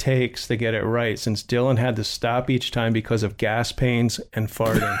 30 takes to get it right, since Dylan had to stop each time because of gas pains and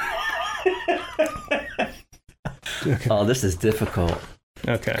farting. Okay. Oh, this is difficult.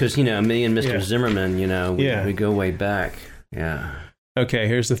 Okay. Because, me and Mr. Zimmerman, we go way back. Yeah. Okay,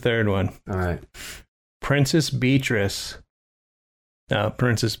 here's the third one. All right. Princess Beatrice. Now,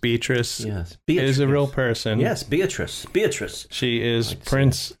 Princess Beatrice is a real person. Yes, Beatrice. She is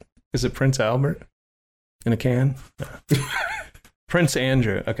Prince. Is it Prince Albert in a can? No. Prince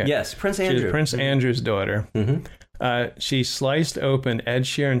Andrew. Okay. Yes, Prince Andrew. She's Prince Andrew's daughter. Mm-hmm. She sliced open Ed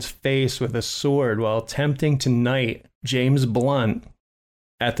Sheeran's face with a sword while attempting to knight James Blunt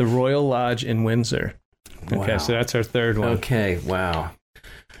at the Royal Lodge in Windsor. Okay, so that's our third one. Okay, wow.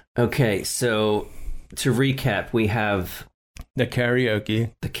 Okay, so to recap, we have the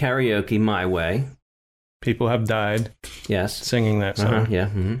karaoke My Way. People have died. Yes. Singing that song. Yeah.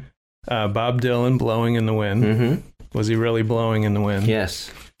 Mm-hmm. Bob Dylan, Blowing in the Wind. Mm-hmm. Was he really blowing in the wind? Yes.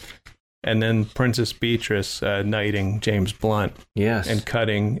 And then Princess Beatrice knighting James Blunt. Yes. And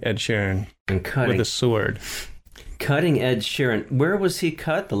cutting Ed Sheeran. With a sword. Cutting Ed Sheeran. Where was he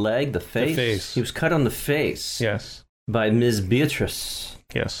cut? The leg? The face? The face. He was cut on the face. Yes. By Ms. Beatrice.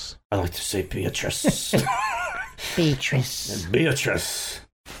 Yes. I like to say Beatrice. Beatrice.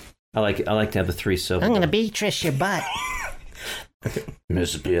 I like to have the three syllables. I'm going to Beatrice your butt.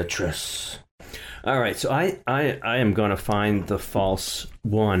 Miss Beatrice. All right, so I am going to find the false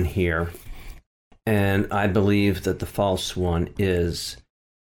one here. And I believe that the false one is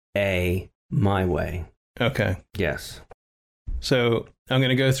A, My Way. Okay. Yes. So I'm going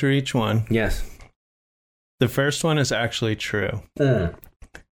to go through each one. Yes. The first one is actually true.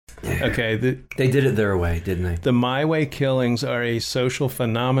 Okay. They did it their way, didn't they? The My Way killings are a social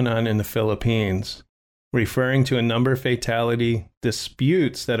phenomenon in the Philippines, referring to a number of fatality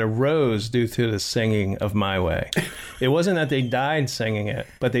disputes that arose due to the singing of My Way. It wasn't that they died singing it,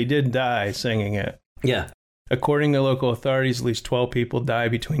 but they did die singing it. Yeah. According to local authorities, at least 12 people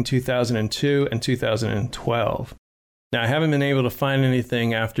died between 2002 and 2012. Now, I haven't been able to find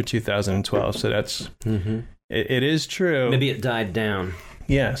anything after 2012, so that's... It is true. Maybe it died down.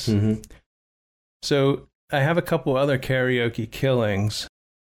 Yes. So I have a couple other karaoke killings.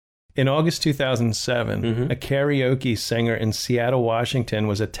 In August 2007, a karaoke singer in Seattle, Washington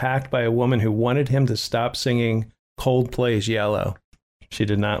was attacked by a woman who wanted him to stop singing Coldplay's Yellow. She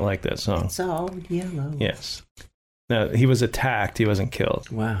did not like that song. It's all yellow. Yes. Now, he was attacked. He wasn't killed.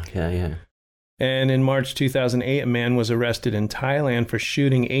 Wow. Yeah. And in March 2008, a man was arrested in Thailand for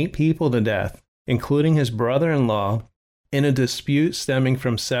shooting 8 people to death, including his brother-in-law, in a dispute stemming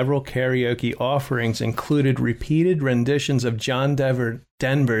from several karaoke offerings included repeated renditions of John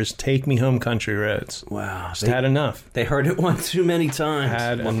Denver's Take Me Home Country Roads. Wow. Just had enough. They heard it one too many times.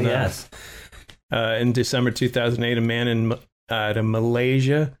 Had enough. Yes. In December 2008, a man at a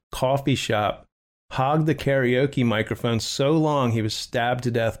Malaysia coffee shop hogged the karaoke microphone so long he was stabbed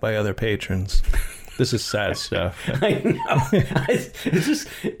to death by other patrons. This is sad stuff. I know.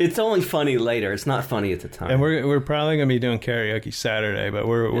 It's only funny later. It's not funny at the time. And we're probably going to be doing karaoke Saturday, but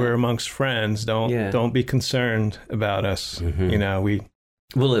we're amongst friends. Don't be concerned about us. You know,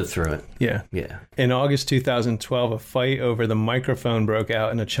 we'll live through it. Yeah. In August 2012, a fight over the microphone broke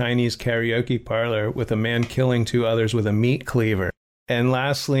out in a Chinese karaoke parlor with a man killing 2 others with a meat cleaver. And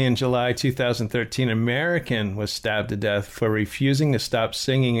lastly, in July 2013, an American was stabbed to death for refusing to stop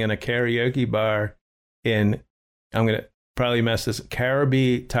singing in a karaoke bar in, I'm going to probably mess this,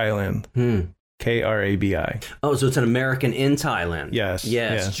 Krabi, Thailand. Krabi. Oh, so it's an American in Thailand. Yes.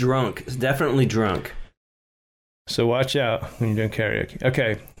 Drunk. Definitely drunk. So watch out when you're doing karaoke.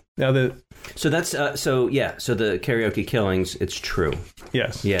 Okay. Now So that's, so the karaoke killings, it's true.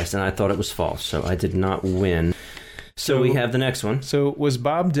 Yes. Yes, and I thought it was false, so I did not win. So we have the next one. So was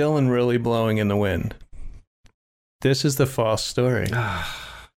Bob Dylan really blowing in the wind? This is the false story.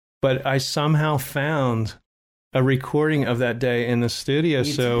 But I somehow found a recording of that day in the studio.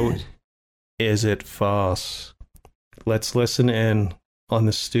 Is it false? Let's listen in on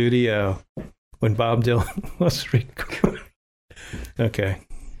the studio when Bob Dylan was recording. Okay.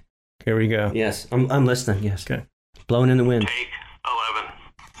 Here we go. Yes, I'm listening. Yes. Okay. Blowing in the wind. Take 11.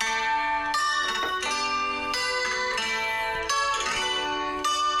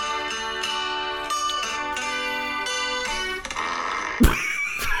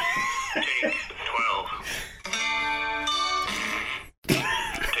 Take 12.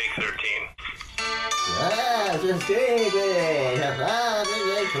 Take 13. Ah, just baby. Ah,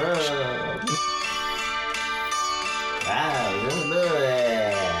 the crow. Ah, just do it.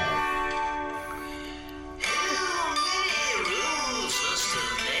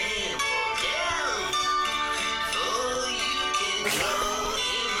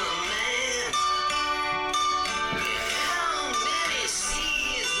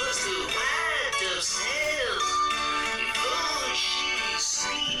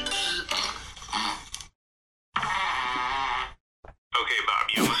 Okay, Bob,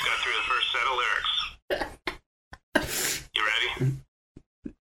 you almost got through the first set of lyrics. You ready?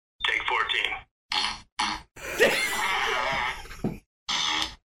 Take 14.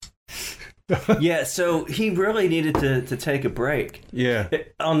 Yeah, so he really needed to take a break. Yeah.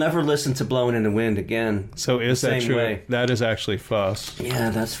 I'll never listen to Blowing in the Wind again. So is that Same true? way. That is actually false. Yeah,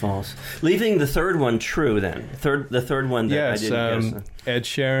 that's false. Leaving the third one true then. The third one that Yes. I didn't guess. Ed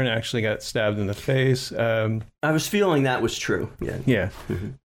Sheeran actually got stabbed in the face. I was feeling that was true. Yeah.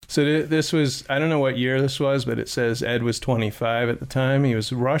 So this was, I don't know what year this was, but it says Ed was 25 at the time. He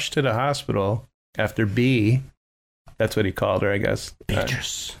was rushed to the hospital after B, that's what he called her, I guess.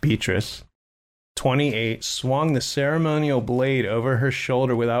 Beatrice. 28, swung the ceremonial blade over her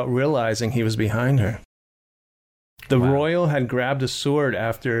shoulder without realizing he was behind her. The royal had grabbed a sword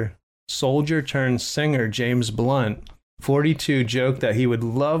after soldier-turned-singer James Blunt, 42, joked that he would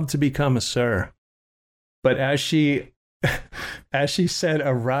love to become a sir. But as she said,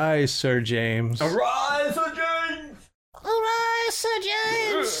 "Arise, Sir James." Arise, Sir James! Arise, Sir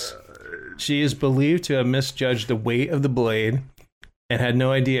James! She is believed to have misjudged the weight of the blade and had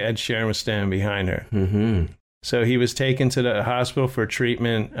no idea Ed Sheeran was standing behind her. So he was taken to the hospital for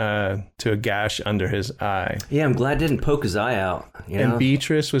treatment to a gash under his eye. Yeah, I'm glad I didn't poke his eye out. And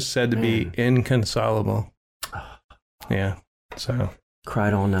Beatrice was said to be inconsolable. Yeah, so.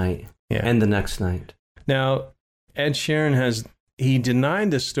 Cried all night. Yeah. And the next night. Now, Ed Sheeran he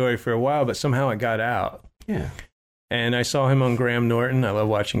denied this story for a while, but somehow it got out. Yeah. And I saw him on Graham Norton. I love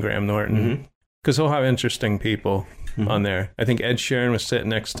watching Graham Norton because he'll have interesting people on there. I think Ed Sheeran was sitting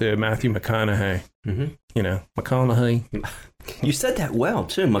next to Matthew McConaughey. You know, McConaughey. You said that well,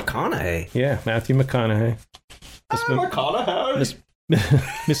 too. McConaughey. Yeah, Matthew McConaughey. McConaughey.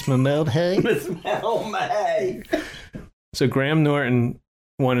 Miss Mameldhay. Miss Mameldhay. So Graham Norton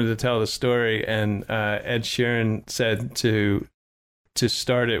wanted to tell the story, and Ed Sheeran said to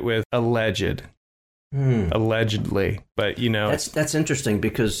start it with allegedly, but that's interesting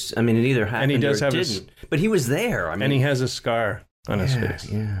because it either happened and he does or have didn't. But he was there. And he has a scar on his face.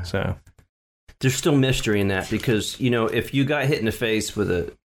 Yeah. So there's still mystery in that because if you got hit in the face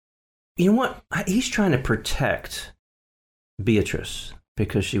with he's trying to protect Beatrice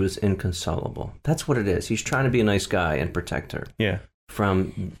because she was inconsolable. That's what it is. He's trying to be a nice guy and protect her. Yeah.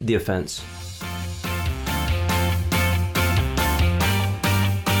 From the offense.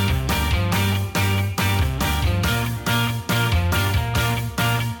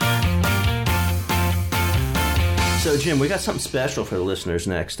 So, Jim, we got something special for the listeners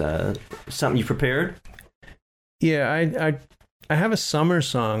next. Something you prepared? Yeah, I have a summer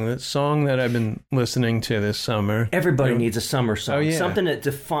song. That song that I've been listening to this summer. Everybody needs a summer song. Oh, yeah. Something that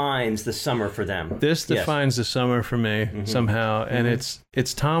defines the summer for them. This defines the summer for me somehow, and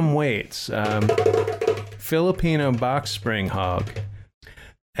it's Tom Waits, Filipino box spring hog,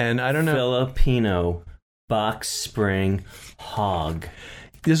 and I don't know. Filipino box spring hog.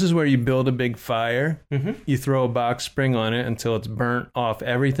 This is where you build a big fire. Mm-hmm. You throw a box spring on it until it's burnt off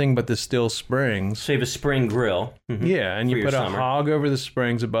everything but the still springs. So you have a spring grill. Mm-hmm. Yeah, and you put a hog over the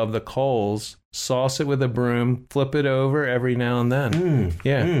springs above the coals, sauce it with a broom, flip it over every now and then.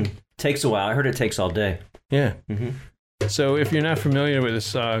 Takes a while. I heard it takes all day. Yeah. Mm-hmm. So if you're not familiar with this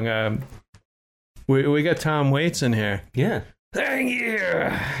song, we got Tom Waits in here. Yeah. Thank you.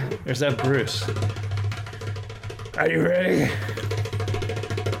 There's that Bruce. Are you ready?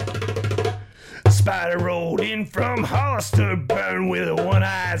 Spider rolled in from Hollister Burn with a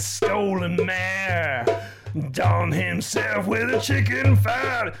one-eyed stolen mare. Donned himself with a chicken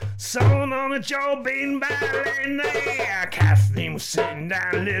fat, sewn on a jaw bean by there. Kathleen was sitting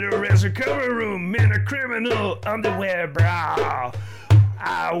down in a little rest recovery room in a criminal underwear bra.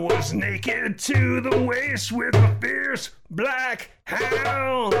 I was naked to the waist with a fierce black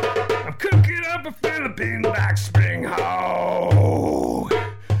hound. I'm cooking up a Philippine box spring hog.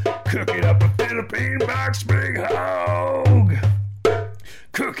 Cooking up a Philippine box spring hog.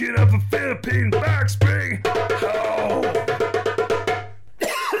 Cooking up a Philippine box spring hog.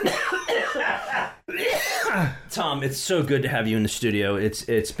 Tom, it's so good to have you in the studio.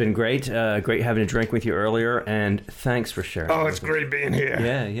 It's been great. Great having a drink with you earlier, and thanks for sharing. Oh, it's great being here.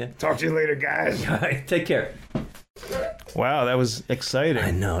 Yeah. Talk to you later, guys. All right, take care. Wow, that was exciting.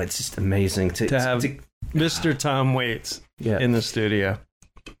 I know, it's just amazing to have Mr. Tom Waits in the studio.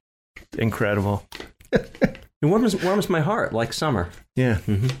 Incredible. It warms my heart like summer. Yeah.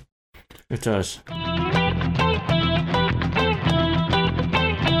 Mm-hmm. It does.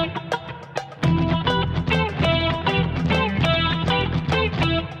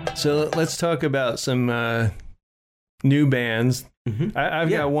 So let's talk about some new bands. Mm-hmm. I've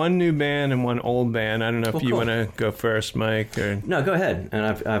got one new band and one old band. I don't know if you want to go first, Mike. Or... No, go ahead. And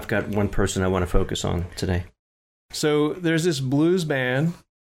I've got one person I want to focus on today. So there's this blues band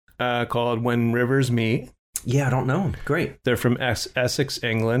called When Rivers Meet. Yeah, I don't know them. Great. They're from Essex,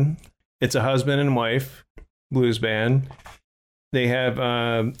 England. It's a husband and wife blues band. They have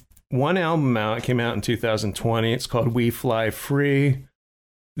one album out. It came out in 2020. It's called We Fly Free.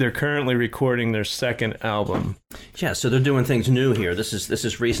 They're currently recording their second album. Yeah, so they're doing things new here. This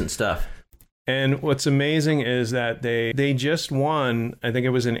is recent stuff. And what's amazing is that they just won, I think it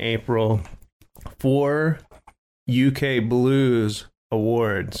was in April, 4 UK Blues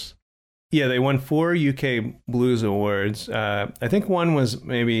Awards. Yeah, they won 4 UK Blues Awards. I think one was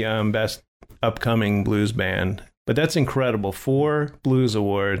maybe Best Upcoming Blues Band. But that's incredible. 4 Blues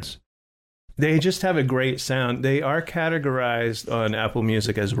Awards. They just have a great sound. They are categorized on Apple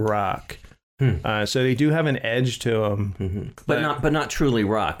Music as rock. So they do have an edge to them. Mm-hmm. But not truly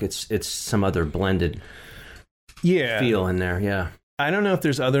rock. It's some other blended feel in there, yeah. I don't know if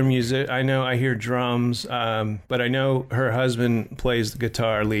there's other music. I know I hear drums, but I know her husband plays the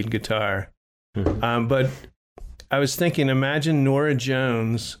guitar, lead guitar. Mm-hmm. But I was thinking, imagine Norah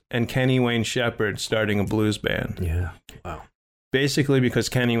Jones and Kenny Wayne Shepherd starting a blues band. Yeah, wow. Basically because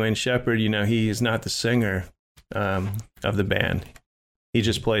Kenny Wayne Shepherd, he is not the singer of the band. He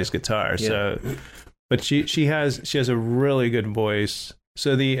just plays guitar. Yeah. So, but she has a really good voice.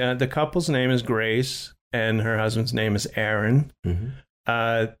 So the couple's name is Grace, and her husband's name is Aaron.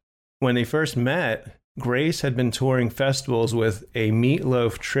 Mm-hmm. When they first met, Grace had been touring festivals with a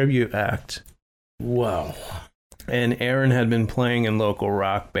Meatloaf tribute act. Wow. And Aaron had been playing in local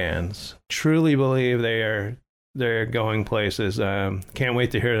rock bands. Truly believe they're going places. Can't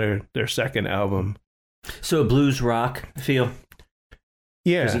wait to hear their second album. So a blues rock feel? 'Cause,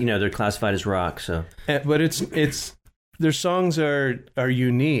 Yeah, you know, they're classified as rock, so. but it's their songs are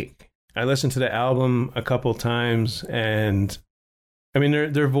unique. I listened to the album a couple times, and I mean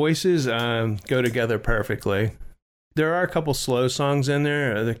their voices go together perfectly. There are a couple slow songs in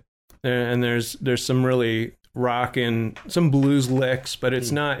there, and there's some really rockin', some blues licks, but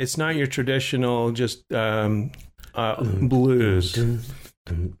it's not your traditional just blues.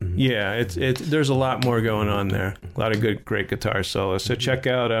 Yeah, it's there's a lot more going on there. A lot of great guitar solos. So check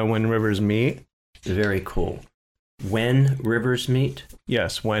out When Rivers Meet. Very cool. When Rivers Meet?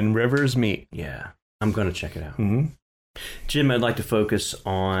 Yes, When Rivers Meet. Yeah, I'm going to check it out. Mm-hmm. Jim, I'd like to focus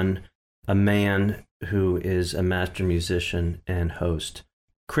on a man who is a master musician and host,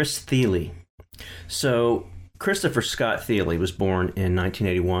 Chris Thile. So Christopher Scott Thile was born in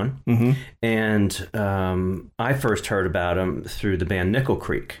 1981, Mm-hmm. and I first heard about him through the band Nickel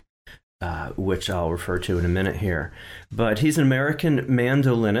Creek, which I'll refer to in a minute here. But he's an American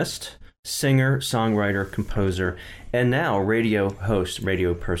mandolinist, singer, songwriter, composer, and now radio host,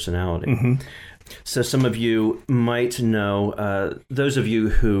 radio personality. Mm-hmm. So some of you might know, those of you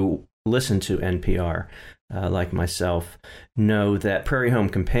who listen to NPR, like myself, know that Prairie Home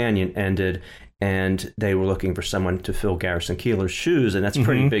Companion ended, and they were looking for someone to fill Garrison Keillor's shoes, and that's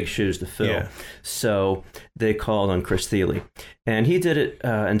pretty big shoes to fill. Yeah. So they called on Chris Thile, and he did it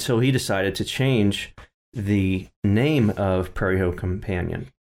until he decided to change the name of Prairie Home Companion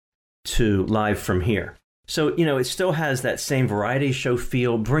to Live From Here. So, you know, it still has that same variety show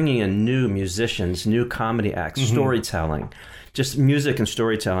feel, bringing in new musicians, new comedy acts, storytelling, just music and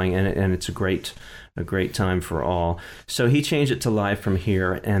storytelling, and it's a great time for all. So he changed it to Live From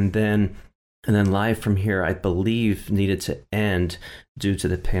Here, and then Live From Here, I believe, needed to end due to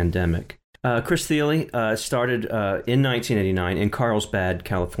the pandemic. Chris Thile started in 1989 in Carlsbad,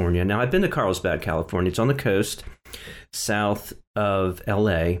 California. Now, I've been to Carlsbad, California. It's on the coast, south of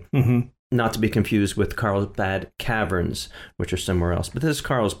L.A., not to be confused with Carlsbad Caverns, which are somewhere else. But this is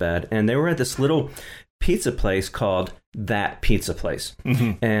Carlsbad, and they were at this little pizza place called That Pizza Place.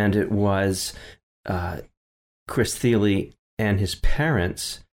 And it was Chris Thile and his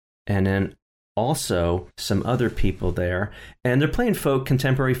parents, and then also some other people there, and they're playing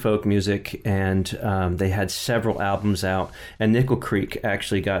contemporary folk music, and they had several albums out, and Nickel Creek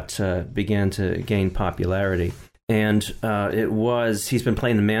actually began to gain popularity. And he's been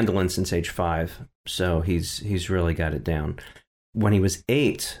playing the mandolin since age 5, so he's really got it down. When he was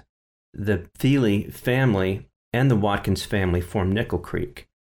 8, the Thile family and the Watkins family formed Nickel Creek,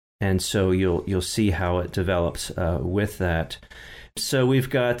 and so you'll see how it develops with that. So we've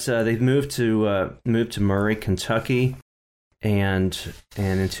got they've moved to Murray, Kentucky, and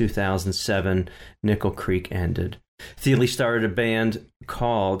in 2007 Nickel Creek ended. Thile started a band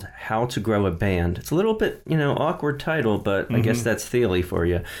called How to Grow a Band. It's a little bit, awkward title, but I guess that's Thile for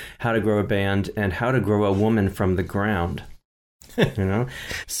you. How to Grow a Band and How to Grow a Woman from the Ground.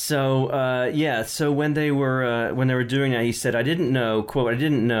 So so when they were doing that, he said, I didn't know, quote, I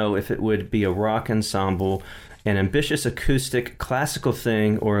didn't know if it would be a rock ensemble, an ambitious acoustic classical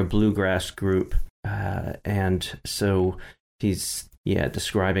thing, or a bluegrass group. And so he's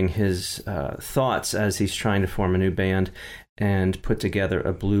describing his thoughts as he's trying to form a new band and put together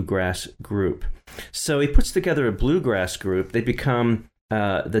a bluegrass group. So he puts together a bluegrass group. They become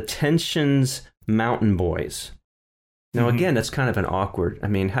the Tensions Mountain Boys. Now, again, that's kind of an awkward. I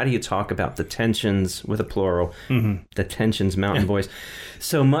mean, how do you talk about the Tensions with a plural? The Tensions Mountain Boys.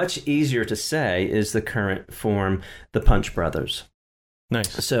 So much easier to say is the current form, the Punch Brothers.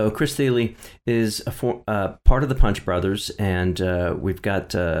 Nice. So Chris Thile is part of the Punch Brothers, and we've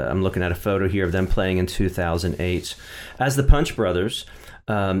got, I'm looking at a photo here of them playing in 2008. As the Punch Brothers,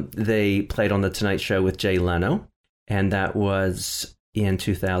 they played on The Tonight Show with Jay Leno, and that was in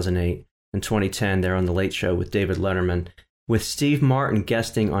 2008. In 2010, they're on The Late Show with David Letterman, with Steve Martin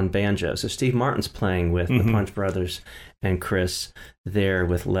guesting on banjo. So Steve Martin's playing with the Punch Brothers and Chris there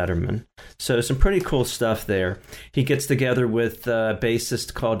with Letterman. So some pretty cool stuff there. He gets together with a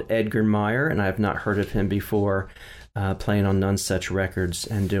bassist called Edgar Meyer, and I've not heard of him before, playing on None Such Records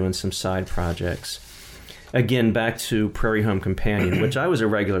and doing some side projects. Again, back to Prairie Home Companion, which I was a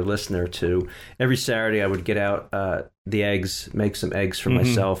regular listener to. Every Saturday I would get out the eggs, make some eggs for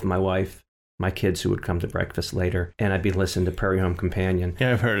myself, my wife, my kids who would come to breakfast later, and I'd be listening to Prairie Home Companion.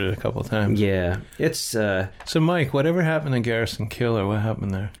 Yeah, I've heard it a couple of times. Yeah, it's... So, Mike, whatever happened to Garrison Keillor? What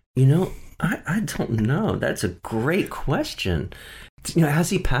happened there? I don't know. That's a great question. Has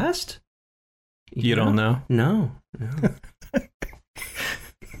he passed? You don't know? No.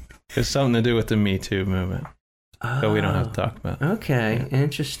 It's something to do with the Me Too movement. but we don't have to talk about it. Okay,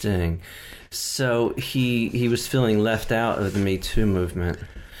 interesting. So he was feeling left out of the Me Too movement.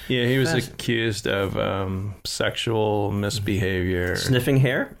 Yeah, he was accused of sexual misbehavior. Sniffing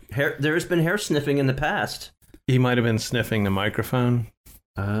hair? There has been hair sniffing in the past. He might have been sniffing the microphone.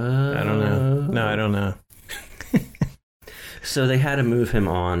 I don't know. No, I don't know. So they had to move him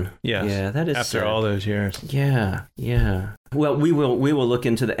on. Yes. Yeah, that is after sad. all those years. Yeah, yeah. Well, we will look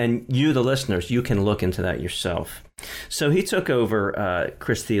into that, and you, the listeners, you can look into that yourself. So he took over.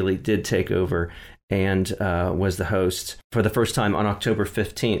 Chris Thile did take over and was the host for the first time on October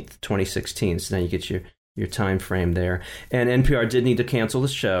 15th, 2016. So now you get your time frame there. And NPR did need to cancel the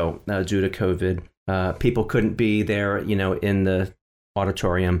show due to COVID. People couldn't be there, in the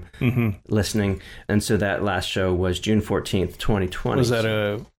auditorium listening. And so that last show was June 14th, 2020. Was that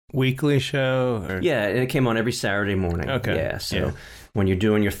a weekly show? Or? Yeah, and it came on every Saturday morning. Okay. Yeah, so when you're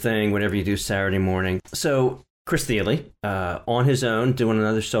doing your thing, whatever you do Saturday morning. So Chris Thile, on his own, doing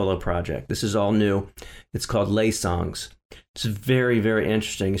another solo project. This is all new. It's called Lay Songs. It's very, very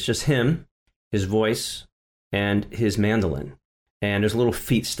interesting. It's just him, his voice, and his mandolin. And there's a little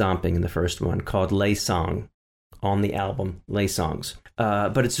feet stomping in the first one called Lay Song on the album, Lay Songs.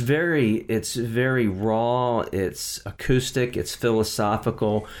 But it's very raw, it's acoustic, it's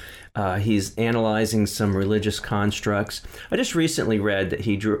philosophical. He's analyzing some religious constructs. I just recently read that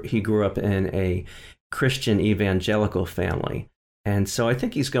he grew up in a Christian evangelical family. And so I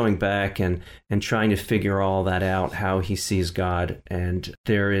think he's going back and trying to figure all that out, how he sees God. And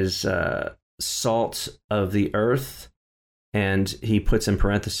there is salt of the earth, and he puts in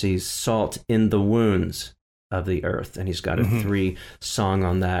parentheses, salt in the wounds of the earth. And he's got a 3 song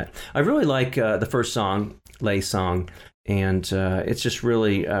on that. I really like the first song, Lay Song, and it's just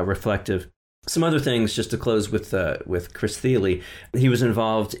really reflective. Some other things just to close with Chris Thile. He was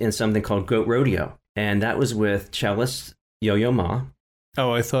involved in something called Goat Rodeo, and that was with cellist Yo-Yo Ma.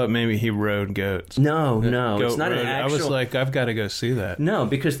 Oh, I thought maybe he rode goats. No, Goat it's not an rodeo. actual. I was like, I've got to go see that. No,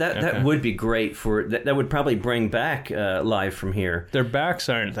 because that Okay. would be great for that would probably bring back Live from Here. Their backs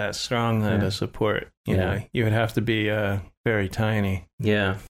aren't that strong though, to support. You know, you would have to be very tiny.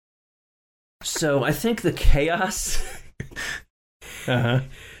 Yeah. So I think the chaos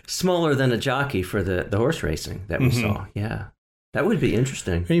smaller than a jockey for the horse racing that we saw. Yeah, that would be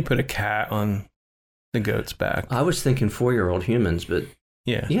interesting. Or you put a cat on the goat's back. I was thinking 4-year-old humans, but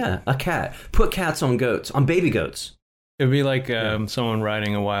Yeah, a cat. Put cats on goats, on baby goats. It'd be like someone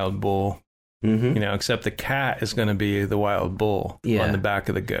riding a wild bull. Mm-hmm. Except the cat is going to be the wild bull on the back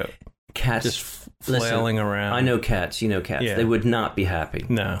of the goat. Cats Just flailing around. I know cats. You know cats. Yeah. They would not be happy.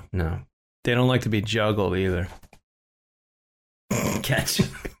 No. No. They don't like to be juggled either. Cats.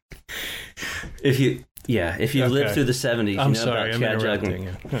 If you lived through the 70s, I'm you know sorry, about I'm cat interrupting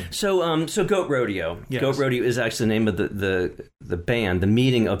juggling. you. So Goat Rodeo. Yes. Goat Rodeo is actually the name of the band, the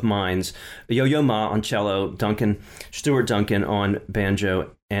meeting of minds. Yo-Yo Ma on cello, Stuart Duncan on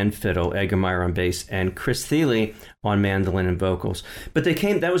banjo and fiddle, Edgar Meyer on bass, and Chris Thile on mandolin and vocals. But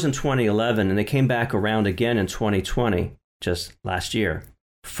that was in 2011, and they came back around again in 2020, just last year,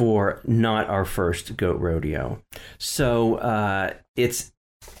 for Not Our First Goat Rodeo. So it's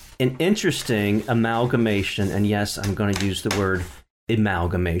an interesting amalgamation, and yes, I'm going to use the word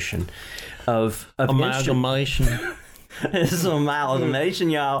amalgamation of Amalgamation. It's an amalgamation,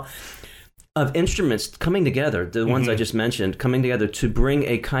 y'all, of instruments coming together, the ones I just mentioned, coming together to bring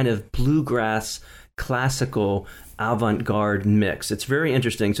a kind of bluegrass, classical, avant-garde mix. It's very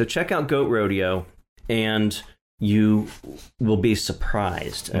interesting. So check out Goat Rodeo, and you will be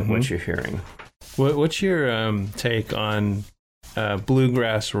surprised at what you're hearing. What's your take on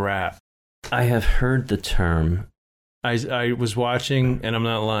bluegrass rap? I have heard the term. I was watching, and I'm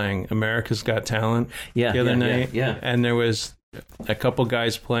not lying, America's Got Talent the other night. Yeah. And there was a couple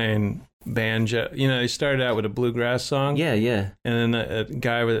guys playing banjo. They started out with a bluegrass song. Yeah. And then a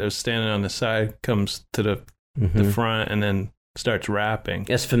guy that was standing on the side comes to the front and then starts rapping.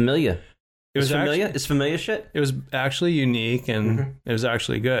 It's familiar. It's familiar. It's familiar shit. It was actually unique, and it was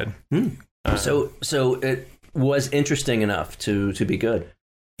actually good. So it was interesting enough to be good.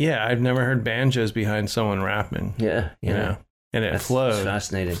 Yeah, I've never heard banjos behind someone rapping. Yeah. And it That's flowed.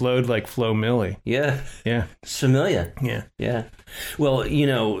 fascinating. Flowed like Flo Milli. Yeah. Yeah. It's familiar. Yeah. Yeah. Well,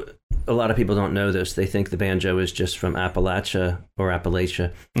 a lot of people don't know this. They think the banjo is just from Appalachia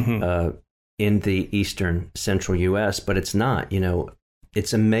in the eastern central U.S., but it's not.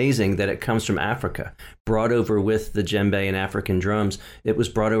 It's amazing that it comes from Africa, brought over with the djembe and African drums. It was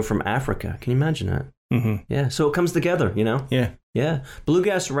brought over from Africa. Can you imagine that? Mm-hmm. Yeah. So it comes together, Yeah. Yeah.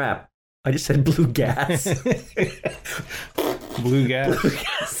 Bluegrass rap. I just said blue gas. Blue gas.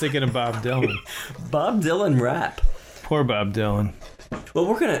 Thinking of Bob Dylan. Bob Dylan rap. Poor Bob Dylan. Well,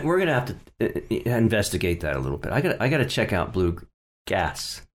 we're gonna have to investigate that a little bit. I gotta check out Blue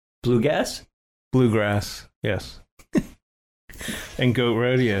gas. Blue gas? Bluegrass. Yes. And goat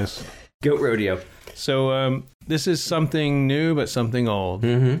rodeos. Goat rodeo. So this is something new, but something old.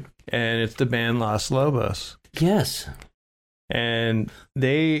 Mm-hmm. And it's the band Los Lobos. Yes. And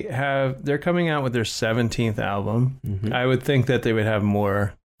they're coming out with their 17th album. Mm-hmm. I would think that they would have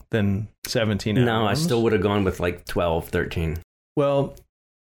more than 17 albums. No, I still would have gone with like 12, 13. Well,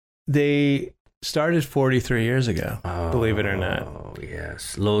 they started 43 years ago, believe it or not. Oh,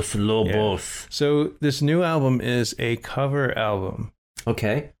 yes. Los Lobos. So this new album is a cover album.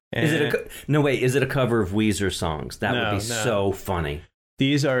 Okay. Is it a cover of Weezer songs? That would be so funny.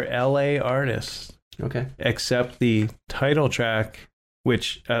 These are LA artists. Okay. Except the title track,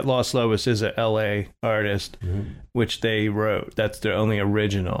 which Los Lobos is a LA artist, which they wrote. That's their only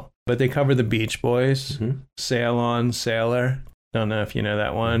original. But they cover the Beach Boys, Sail On, Sailor. Don't know if you know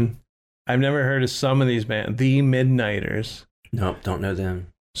that one. I've never heard of some of these bands. The Midnighters. Nope, don't know them.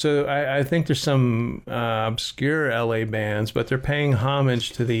 So I think there's some obscure LA bands, but they're paying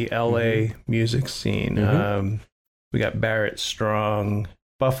homage to the LA music scene. We got Barrett Strong,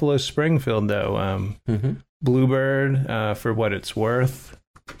 Buffalo Springfield, though. Bluebird, For What It's Worth.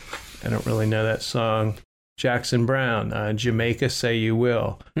 I don't really know that song. Jackson Brown, Jamaica Say You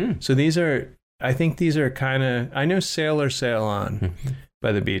Will. So I think these are kind of, I know Sailor Sail On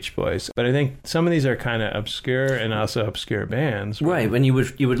by the Beach Boys, but I think some of these are kind of obscure and also obscure bands. Right, when you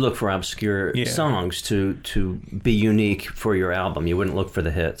would look for obscure songs to be unique for your album. You wouldn't look for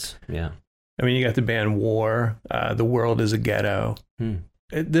the hits. Yeah. I mean, you got the band War, The World is a Ghetto.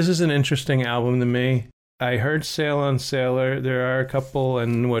 This is an interesting album to me. I heard Sail On Sailor. There are a couple,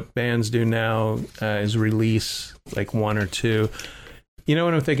 and what bands do now is release like one or two. You know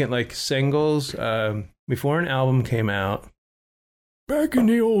what I'm thinking? Like singles. Before an album came out, back in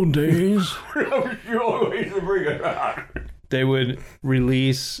the old days, they would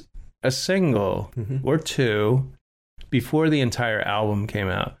release a single or two before the entire album came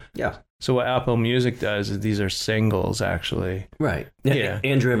out. Yeah. So what Apple Music does is these are singles, actually. Right. Yeah.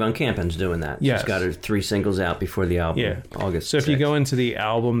 Andrea Van Kampen's doing that. Yes. She's got her 3 singles out before the album. August. So if you go into the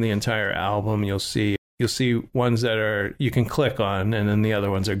album, the entire album, you'll see ones that you can click on, and then the other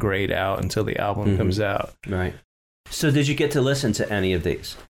ones are grayed out until the album comes out. Right. So did you get to listen to any of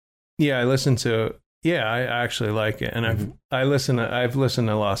these? Yeah, I listened to. Yeah, I actually like it, and I've listened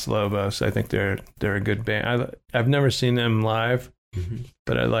to Los Lobos. I think they're a good band. I've never seen them live,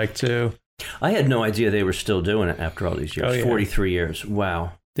 but I'd like to. I had no idea they were still doing it after all these years. Oh, yeah. 43 years.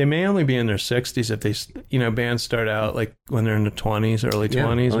 Wow. They may only be in their 60s if they, bands start out like when they're in the 20s, early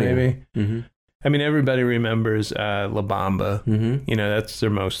 20s, maybe. Yeah. I mean, everybody remembers La Bamba. That's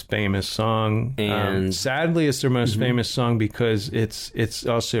their most famous song. And sadly, it's their most famous song because it's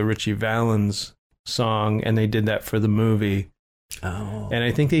also Richie Valens' song, and they did that for the movie. Oh. And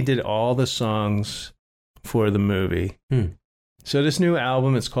I think they did all the songs for the movie. So this new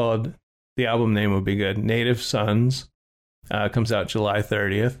album, the album name would be good, Native Sons, comes out July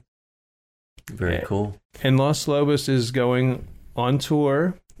 30th. Very cool. And Los Lobos is going on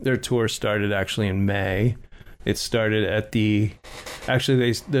tour. Their tour started actually in May. It started at the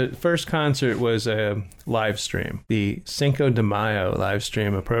first concert was a live stream, the Cinco de Mayo live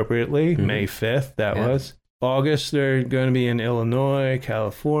stream, appropriately, May 5th, that was. August, they're going to be in Illinois,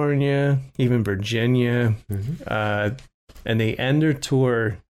 California, even Virginia. And they end their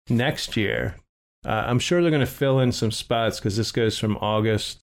tour next year. I'm sure they're going to fill in some spots because this goes from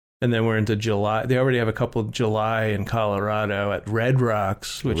August and then we're into July. They already have a couple July in Colorado at Red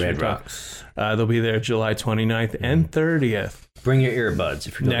Rocks. They'll be there July 29th and 30th. Bring your earbuds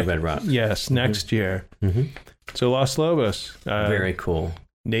if you're going to Red Rocks. Yes, next year. So Los Lobos. Very cool.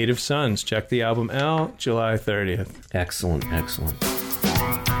 Native Sons. Check the album out, July 30th. Excellent.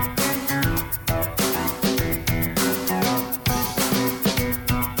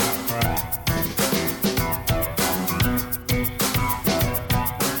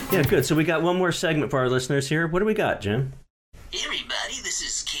 Yeah, good. So we got one more segment for our listeners here. What do we got, Jim? Hey everybody, this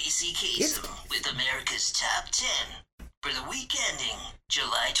is Casey Kasem with America's Top 10 for the week ending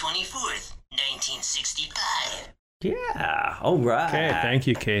July 24th, 1965. Yeah, all right. Okay, thank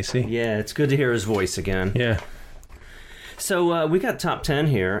you, Casey. Yeah, it's good to hear his voice again. Yeah. So we got top 10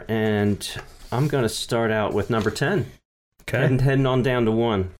 here, and I'm going to start out with number 10. Okay. Heading on down to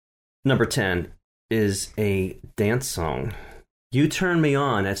 1. Number 10 is a dance song. You Turn Me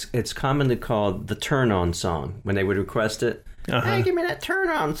On. It's commonly called the Turn On song when they would request it. Hey, give me that Turn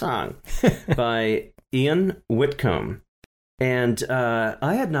On song by Ian Whitcomb. And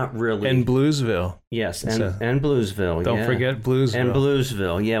I had not really... And Bluesville. Yes, and Bluesville. Don't forget Bluesville. And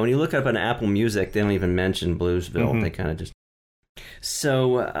Bluesville. Yeah, when you look up on Apple Music, they don't even mention Bluesville. Mm-hmm. They kind of just...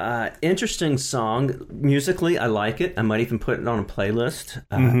 So, interesting song. Musically, I like it. I might even put it on a playlist.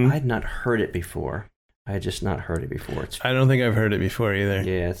 I had not heard it before. I had just not heard it before. I don't think I've heard it before either.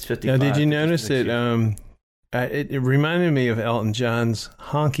 Yeah, it's 55. Now, did you notice it? It reminded me of Elton John's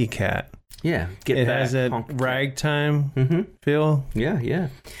Honky Cat. Yeah, it has that ragtime feel. Yeah.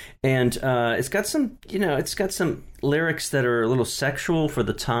 And it's got some, lyrics that are a little sexual for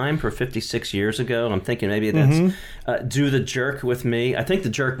the time, for 56 years ago. I'm thinking maybe that's Do the Jerk with Me. I think the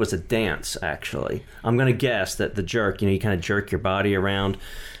jerk was a dance, actually. I'm going to guess that the jerk, you kind of jerk your body around.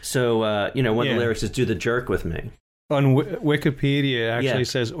 So, one of the lyrics is Do the Jerk with Me. On Wikipedia, it actually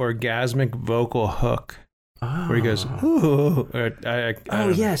says orgasmic vocal hook. Oh. Where he goes, ooh.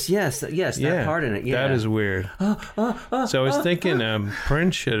 Yes, that part in it. Yeah. That is weird. So I was thinking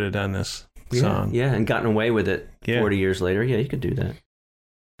Prince should have done this song. Yeah, and gotten away with it 40 years later. Yeah, you could do that.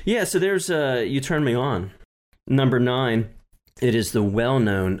 Yeah, so there's You Turn Me On. Number 9, it is the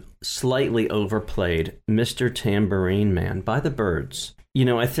well-known, slightly overplayed Mr. Tambourine Man by the Byrds.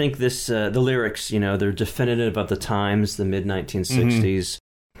 I think this, the lyrics, they're definitive of the times, the mid-1960s.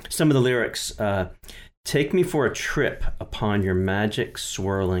 Some of the lyrics... Take me for a trip upon your magic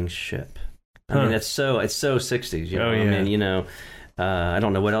swirling ship. I mean, it's so 60s. I mean, I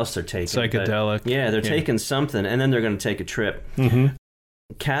don't know what else they're taking. Psychedelic. They're taking something, and then they're going to take a trip.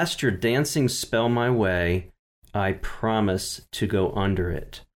 Cast your dancing spell my way. I promise to go under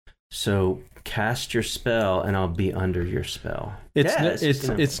it. So cast your spell, and I'll be under your spell.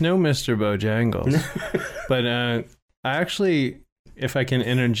 It's no Mr. Bojangles, but I actually, if I can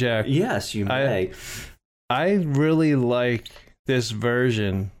interject, yes, you may. I really like this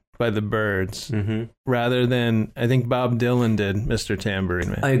version by the Byrds rather than, I think Bob Dylan did Mr. Tambourine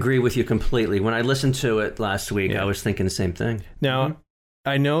Man. I agree with you completely. When I listened to it last week, I was thinking the same thing. Now,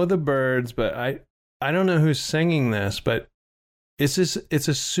 I know the Byrds, but I don't know who's singing this, but it's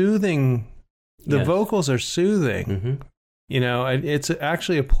a soothing, the vocals are soothing. It's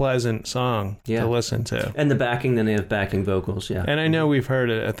actually a pleasant song to listen to. And the backing, then they have backing vocals, And I know we've heard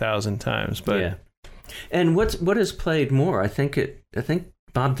it 1,000 times, but... Yeah. And what is played more? I think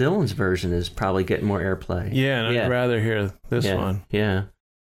Bob Dylan's version is probably getting more airplay. Yeah, and I'd rather hear this one. Yeah,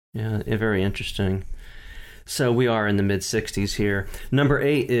 very interesting. So we are in the mid-60s here. Number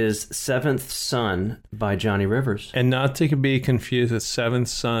 8 is Seventh Son by Johnny Rivers. And not to be confused with Seventh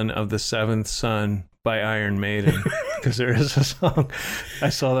Son of the Seventh Son by Iron Maiden, because there is a song. I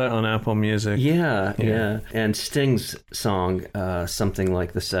saw that on Apple Music. Yeah. And Sting's song, something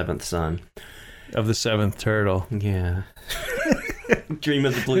like The Seventh Son. Of the Seventh Turtle. Yeah. Dream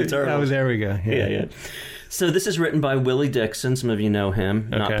of the Blue Turtle. Oh, there we go. Yeah. So this is written by Willie Dixon. Some of you know him,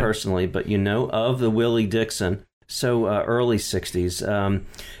 not personally, but you know of the Willie Dixon. So early 60s.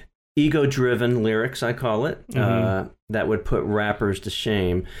 Ego-driven lyrics, I call it, that would put rappers to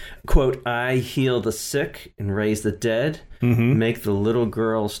shame. Quote, I heal the sick and raise the dead, make the little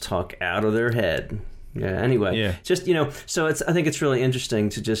girls talk out of their head. Yeah. Anyway, just so I think it's really interesting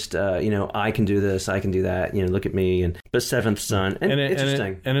to just I can do this, I can do that. Look at me but Seventh Son, and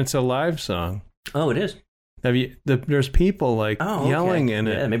interesting, and it's a live song. Oh, it is. There's people yelling in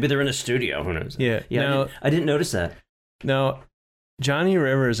it. Yeah, maybe they're in a studio. Who knows? Yeah. Now, I didn't notice that. Now, Johnny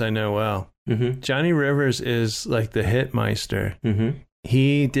Rivers, I know well. Johnny Rivers is like the hitmeister.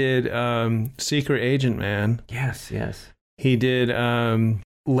 He did Secret Agent Man. Yes. He did.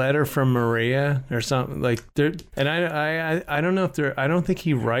 Letter from Maria or something like there, and I don't know if I don't think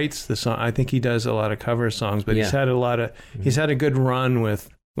he writes the song. I think he does a lot of cover songs, but he's had a good run with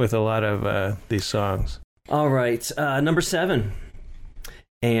a lot of these songs. All right, number 7,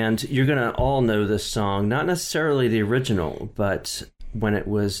 and you're gonna all know this song, not necessarily the original, but when it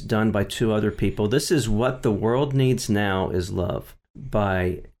was done by 2 other people. This is What the World Needs Now Is Love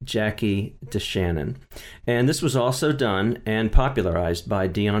by Jackie DeShannon. And this was also done and popularized by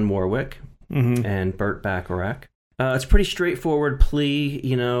Dionne Warwick and Burt Bacharach. It's a pretty straightforward plea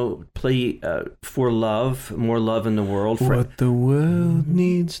for love, more love in the world. What the world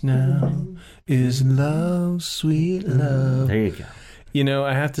needs now is love, sweet love. There you go.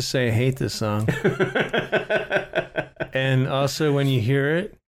 I have to say I hate this song. And also when you hear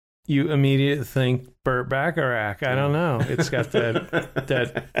it, you immediately think Burt Bacharach. I don't know. It's got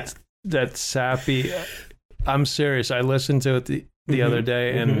that sappy. I'm serious. I listened to it the other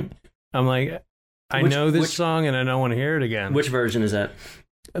day, and I'm like, I know this song, and I don't want to hear it again. Which version is that?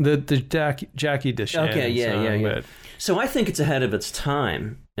 The Jackie DeShannon Okay, yeah, song, yeah. but So I think it's ahead of its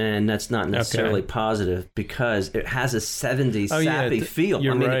time, and that's not necessarily positive because it has a 70s sappy feel.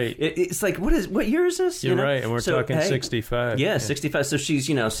 You're right. It's like, what year is this? You're right, and we're talking 65. Yeah, 65. So she's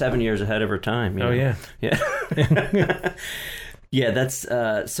 7 years ahead of her time. You know? yeah. Yeah, that's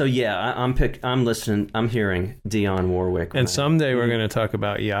so. Yeah, I'm listening. I'm hearing Dionne Warwick. And someday we're going to talk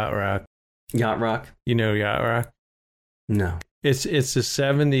about yacht rock. Yacht rock. You know yacht rock? No. It's the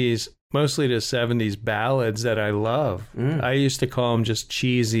 70s, mostly the 70s ballads that I love. I used to call them just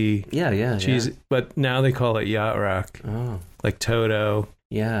cheesy. Yeah. But now they call it yacht rock. Oh. Like Toto.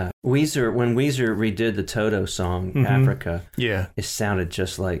 Yeah. When Weezer redid the Toto song, Africa, it sounded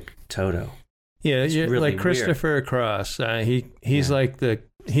just like Toto. Yeah, really like Christopher Cross. He's like the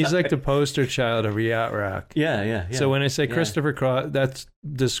poster child of yacht rock. Yeah. So when I say Christopher Cross, that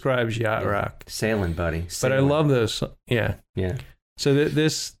describes yacht rock. Sailing, buddy. But I love those. Yeah. Yeah. So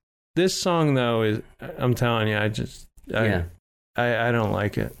this song though is, I'm telling you, I don't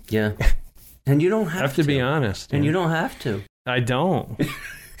like it. Yeah. And you don't I have to be honest. And you don't have to. I don't.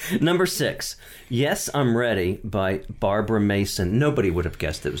 Number 6, Yes, I'm Ready by Barbara Mason. Nobody would have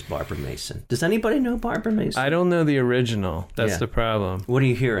guessed it was Barbara Mason. Does anybody know Barbara Mason? I don't know the original. That's the problem. What are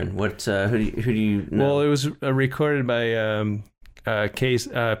you hearing? What? Who do you know? Well, it was recorded by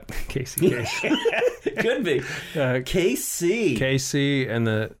Casey. Could be. KC. KC and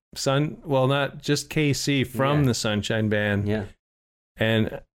the Sun. Well, not just KC from the Sunshine Band. Yeah.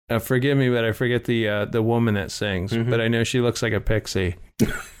 And forgive me, but I forget the woman that sings. But I know she looks like a pixie.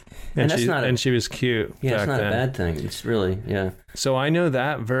 And she was cute. Yeah, it's not then. a bad thing. It's really So I know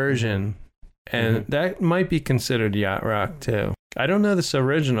that version, and that might be considered yacht rock too. I don't know this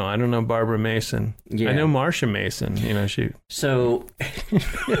original. I don't know Barbara Mason. Yeah. I know Marsha Mason. She. So,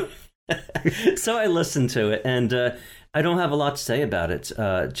 so I listened to it, and I don't have a lot to say about it.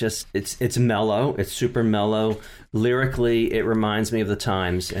 Just it's mellow. It's super mellow. Lyrically, it reminds me of the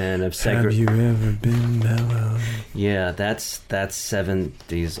times and of Have you ever been mellow? Yeah, that's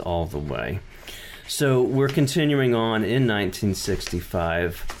 70s all the way. So we're continuing on in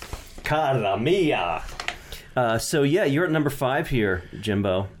 1965. Cara mia. So yeah, you're at number 5 here,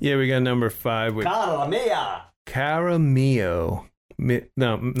 Jimbo. Yeah, we got number 5 with Cara mia. Cara Mio.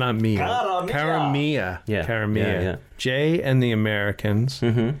 No, not Mio. Cara Mia. Yeah. Cara Mia. Yeah. Jay and the Americans.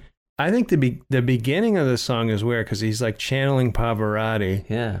 Mm-hmm. I think the beginning of the song is weird because he's like channeling Pavarotti.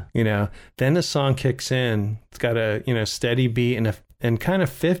 Yeah. Then the song kicks in. It's got a steady beat and kind of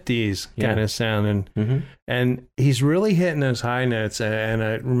 50s kind of sound, and he's really hitting those high notes, and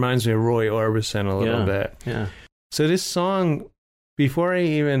it reminds me of Roy Orbison a little bit. Yeah. So this song, before I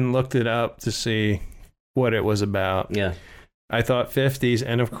even looked it up to see what it was about, I thought 50s,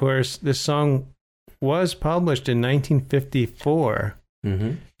 and of course this song was published in 1954.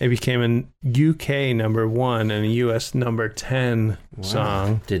 Mm-hmm. It became a UK number 1 and a US number 10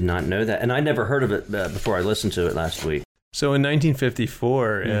 song. Did not know that, and I never heard of it before I listened to it last week. So in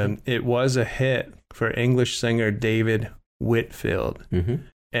 1954, it was a hit for English singer David Whitfield.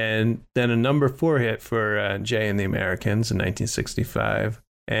 And then a number 4 hit for Jay and the Americans in 1965.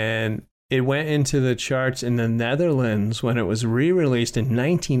 And it went into the charts in the Netherlands when it was re-released in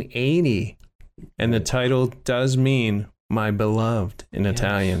 1980. And the title does mean My Beloved in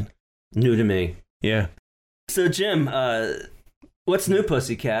Italian. New to me. Yeah. So, Jim, what's new,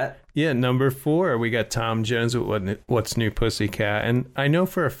 Pussycat? Yeah, number 4, we got Tom Jones with What's New, Pussycat. And I know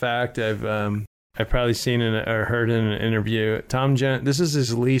for a fact I've probably seen or heard in an interview, Tom Jones, this is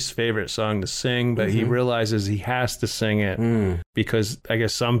his least favorite song to sing, but he realizes he has to sing it because I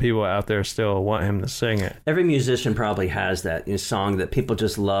guess some people out there still want him to sing it. Every musician probably has that song that people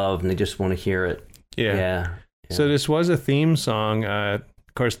just love and they just want to hear it. Yeah. So this was a theme song.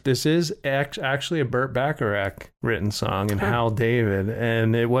 Of course, this is actually a Burt Bacharach written song and Hal David,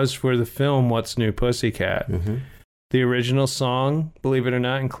 and it was for the film What's New, Pussycat. The original song, believe it or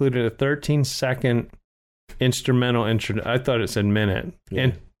not, included a 13-second instrumental intro. I thought it said minute.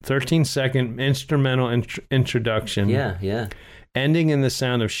 13-second instrumental introduction. Yeah. Ending in the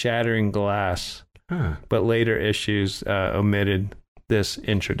sound of shattering glass. But later issues omitted this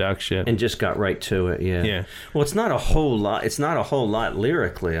introduction and just got right to it. Yeah. Well, it's not a whole lot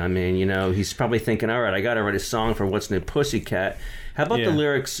lyrically. I mean, he's probably thinking, all right, I got to write a song for What's New, Pussycat. How about the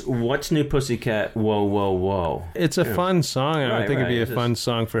lyrics? What's New, Pussycat? Whoa, whoa, whoa. It's a fun song. I think it'd be a fun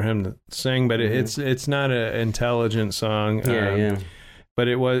song for him to sing, but it's not an intelligent song. But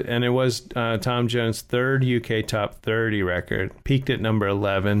it was Tom Jones' 3rd UK Top 30 record. Peaked at number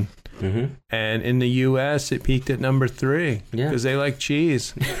 11. And in the U.S., it peaked at number 3 because they like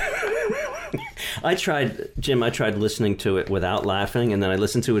cheese. I tried listening to it without laughing, and then I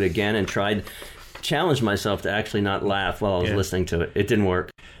listened to it again and challenged myself to actually not laugh while I was listening to it. It didn't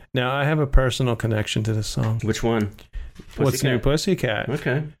work. Now, I have a personal connection to this song. Which one? What's New Pussycat?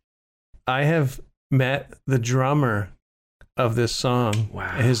 Okay. I have met the drummer of this song.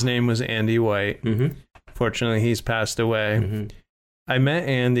 Wow. His name was Andy White. Mm-hmm. Fortunately, he's passed away. Mm-hmm. I met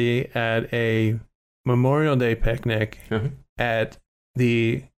Andy at a Memorial Day picnic at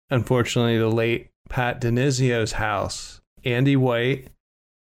unfortunately, the late Pat Denizio's house. Andy White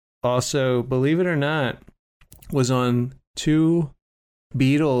also, believe it or not, was on 2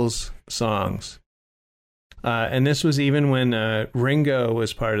 Beatles songs. And this was even when Ringo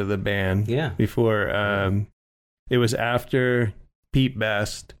was part of the band. Yeah. Before it was after Pete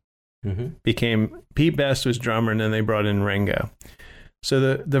Best Pete Best was drummer, and then they brought in Ringo.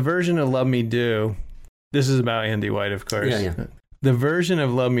 So the version of Love Me Do, this is about Andy White, of course. Yeah. The version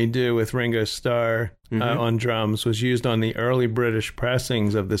of Love Me Do with Ringo Starr on drums was used on the early British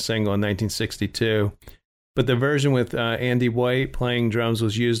pressings of the single in 1962. But the version with Andy White playing drums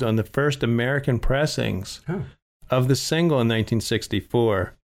was used on the first American pressings of the single in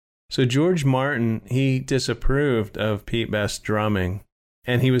 1964. So George Martin, he disapproved of Pete Best's drumming.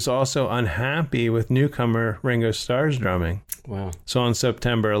 And he was also unhappy with newcomer Ringo Starr's drumming. Wow. So on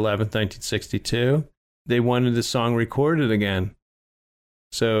September 11th, 1962, they wanted the song recorded again.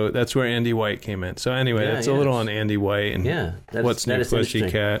 So that's where Andy White came in. So anyway, that's a little on Andy White and What's New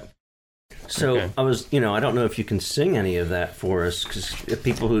Pussycat. So I was, I don't know if you can sing any of that for us, because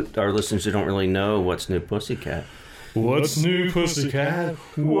people who are listeners who don't really know What's New Pussycat. What's New Pussycat?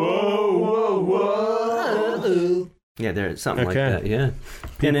 Whoa, whoa, whoa. Yeah, there's something like that, yeah.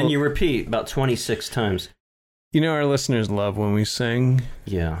 And then you repeat about 26 times. Our listeners love when we sing.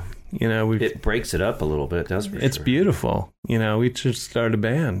 Yeah. It breaks it up a little bit, that's for sure. It's beautiful. We should start a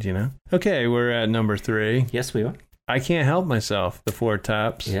band, Okay, we're at number 3. Yes, we are. I Can't Help Myself, the Four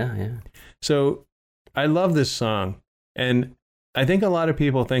Tops. Yeah. So I love this song. And I think a lot of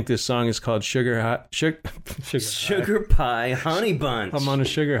people think this song is called Sugar Pie Honey Bunch. I'm on a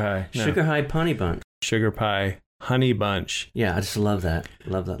sugar high. No. Sugar High Honey Bunch. Sugar Pie Honey Bunch. Yeah, I just love that.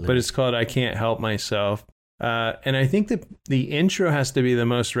 Love that lyric. But it's called I Can't Help Myself. And I think that the intro has to be the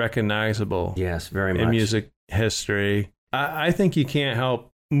most recognizable. Yes, very much. In music history. I think you can't help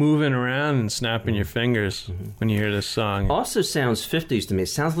moving around and snapping your fingers when you hear this song. Also sounds 50s to me. It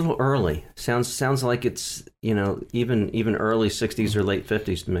sounds a little early. Sounds like it's, even early 60s or late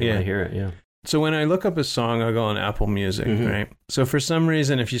 50s to me when I hear it, yeah. So when I look up a song, I'll go on Apple Music, right? So for some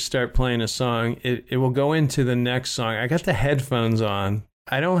reason, if you start playing a song, it will go into the next song. I got the headphones on.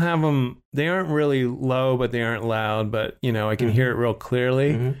 I don't have them, they aren't really low, but they aren't loud, but, I can hear it real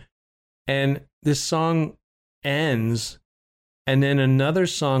clearly. And this song ends, and then another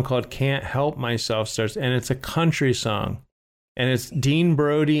song called Can't Help Myself starts, and it's a country song. And it's Dean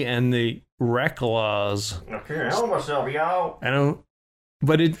Brody and the Reclaws. I can't help myself, y'all.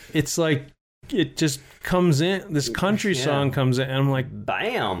 But it's like, it just comes in, this country song comes in, and I'm like,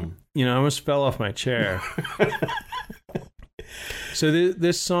 bam! I almost fell off my chair. So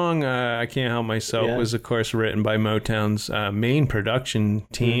this song, I Can't Help Myself, was, of course, written by Motown's main production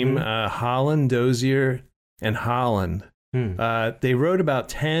team, Holland, Dozier, and Holland. They wrote about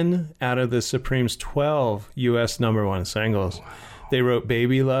 10 out of the Supremes' 12 U.S. #1 singles. Wow. They wrote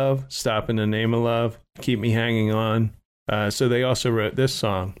Baby Love, Stop in the Name of Love, Keep Me Hanging On. So they also wrote this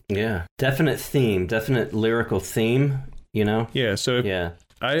song. Yeah. Definite lyrical theme, Yeah, so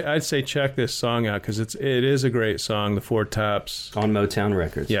I'd say check this song out, because it is a great song, The Four Tops. On Motown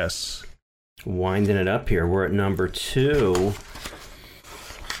Records. Yes. Winding it up here. We're at number 2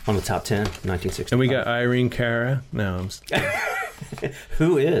 on the top 10, 1960. And we got Irene Cara. No, I'm just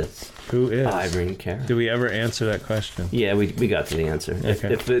Who is Irene Cara? Did we ever answer that question? Yeah, we got to the answer.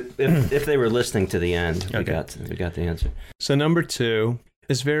 Okay. If they were listening to the end, we got the answer. So number 2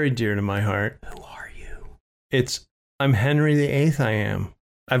 is very dear to my heart. Who are you? It's I'm Henry VIII, I Am.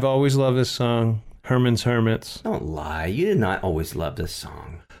 I've always loved this song, Herman's Hermits. Don't lie. You did not always love this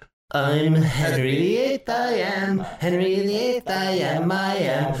song. I'm Henry VIII, I am. Henry VIII, I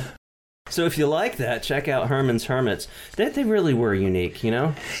am. So if you like that, check out Herman's Hermits. They really were unique,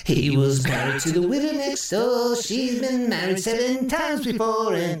 He was married to the widow next door. She's been married 7 times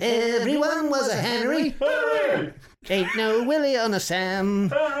before, and everyone was a Henry. Henry! Ain't no Willie on a Sam.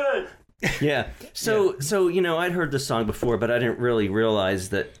 Henry! Yeah. So I'd heard this song before, but I didn't really realize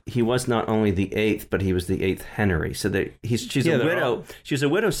that he was not only the 8th, but he was the 8th Henry. So she's a widow. She was a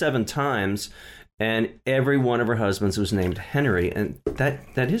widow 7 times, and every one of her husbands was named Henry, and that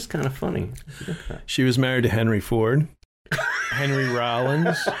is kind of funny. She was married to Henry Ford, Henry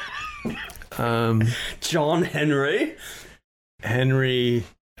Rollins, John Henry? Henry,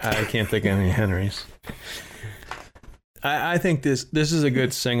 I can't think of any Henrys. I think this is a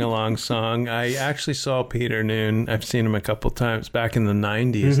good sing-along song. I actually saw Peter Noone. I've seen him a couple times back in the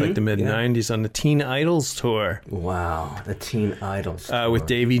 90s, like the mid-90s, on the Teen Idols tour. Wow, the Teen Idols tour. With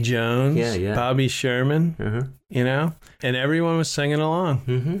Davy Jones, Yeah. Bobby Sherman, you know? And everyone was singing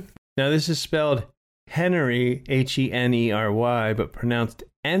along. Now, this is spelled Henry, Henery, but pronounced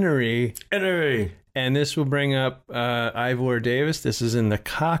Enery. Henry. And this will bring up Ivor Davis. This is in the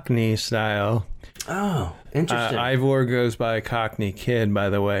Cockney style. Oh, interesting. Ivor goes by Cockney Kid, by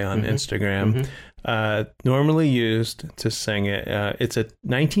the way, on Instagram. Normally used to sing it. It's a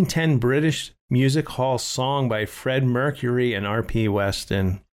 1910 British music hall song by Fred Mercury and R.P.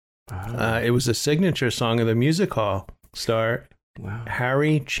 Weston. It was a signature song of the music hall star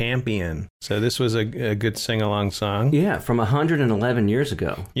Harry Champion. So this was a good sing-along song. Yeah, from 111 years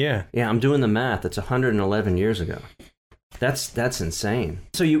ago. Yeah. Yeah, I'm doing the math. It's 111 years ago. That's insane.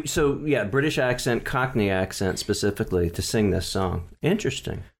 So British accent, Cockney accent specifically to sing this song.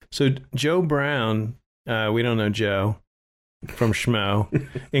 Interesting. So Joe Brown, we don't know Joe from Schmo,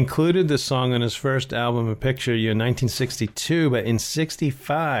 included the song on his first album, A Picture of You, in 1962, but in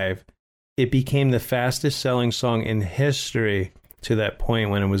 65, it became the fastest-selling song in history to that point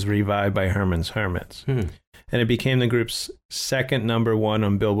when it was revived by Herman's Hermits. And it became the group's second number one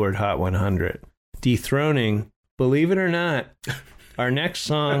on Billboard Hot 100, dethroning, believe it or not, our next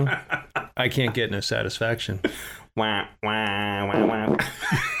song, I Can't Get No Satisfaction. Wah, wah, wah, wah.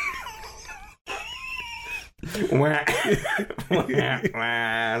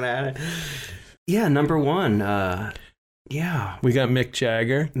 Yeah, number one. Yeah. We got Mick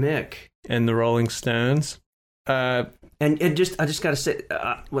Jagger. Mick. And the Rolling Stones. And I just got to say,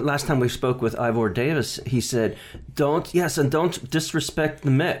 last time we spoke with Ivor Davis, he said, don't disrespect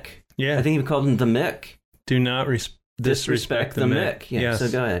the Mick. Yeah. I think he called him the Mick. Do not disrespect the Mick. Yeah, yes. So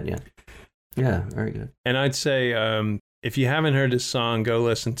go ahead, yeah. Yeah, very good. And I'd say, if you haven't heard this song, go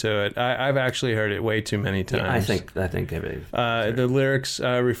listen to it. I've actually heard it way too many times. Yeah, I think everybody. The lyrics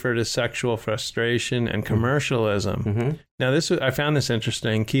refer to sexual frustration and commercialism. Now, I found this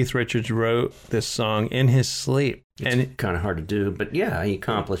interesting. Keith Richards wrote this song in his sleep. It's kind of hard to do, but yeah, he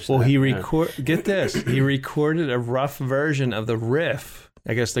accomplished that. Well, get this. He recorded a rough version of the riff,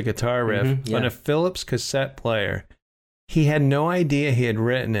 I guess the guitar riff, on a Philips cassette player. He had no idea he had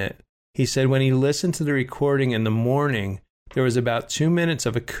written it. He said when he listened to the recording in the morning, there was about 2 minutes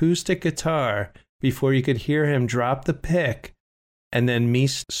of acoustic guitar before you could hear him drop the pick and then me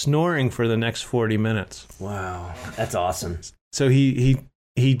snoring for the next 40 minutes. Wow, that's awesome. So he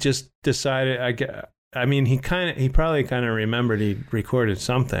just decided, he probably kind of remembered he recorded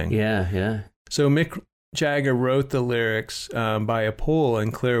something. Yeah. So Mick Jagger wrote the lyrics by a pool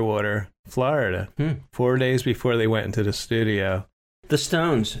in Clearwater, Florida, 4 days before they went into the studio. The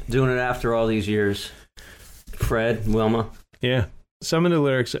Stones, doing it after all these years. Fred, Wilma. Yeah. Some of the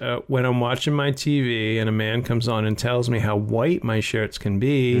lyrics, when I'm watching my TV and a man comes on and tells me how white my shirts can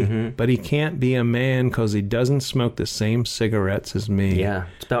be, but he can't be a man because he doesn't smoke the same cigarettes as me. Yeah,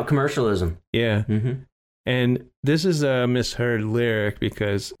 it's about commercialism. Yeah. And this is a misheard lyric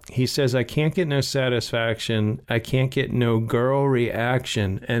because he says, I can't get no satisfaction. I can't get no girl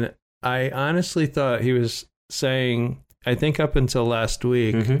reaction. And I honestly thought he was saying, I think up until last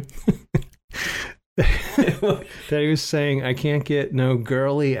week, that he was saying, I can't get no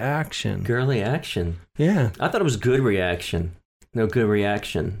girly action. Girly action? Yeah. I thought it was good reaction. No good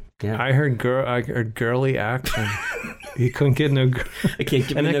reaction. Yeah. I heard girly action. He couldn't get no I can't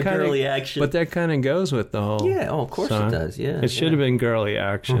give me no girly action. But that kind of goes with the whole of course song. It does. Yeah. It should have been girly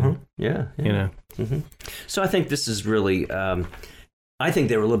action. Yeah. You know. So I think this is really... I think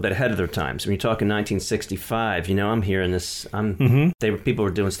they were a little bit ahead of their times. When you're talking 1965, I'm hearing this. People were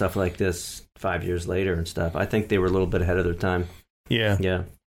doing stuff like this 5 years later and stuff. I think they were a little bit ahead of their time. Yeah. Yeah.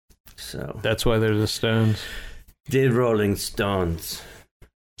 So that's why they're the Stones. The Rolling Stones.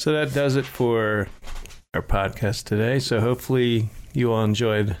 So that does it for our podcast today. So hopefully you all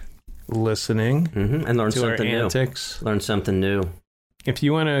enjoyed listening and learned to something our new. Antics. Learn something new. If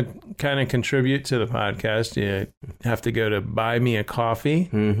you want to kind of contribute to the podcast, you have to go to Buy Me a Coffee.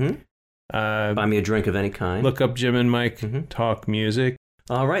 Buy me a drink of any kind. Look up Jim and Mike Talk Music.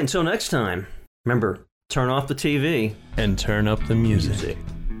 All right, until next time, remember, turn off the TV. And turn up the music.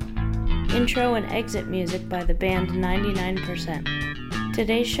 Intro and exit music by the band 99%.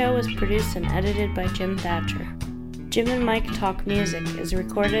 Today's show was produced and edited by Jim Thatcher. Jim and Mike Talk Music is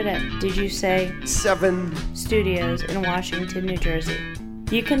recorded at Did You Say 7 Studios in Washington, New Jersey.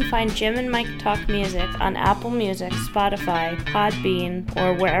 You can find Jim and Mike Talk Music on Apple Music, Spotify, Podbean,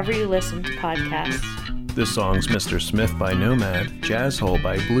 or wherever you listen to podcasts. The songs Mr. Smith by Nomad, Jazz Hole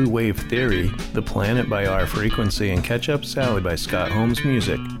by Blue Wave Theory, The Planet by R Frequency, and Ketchup Sally by Scott Holmes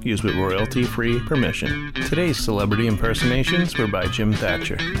Music, used with royalty-free permission. Today's celebrity impersonations were by Jim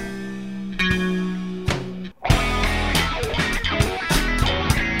Thatcher.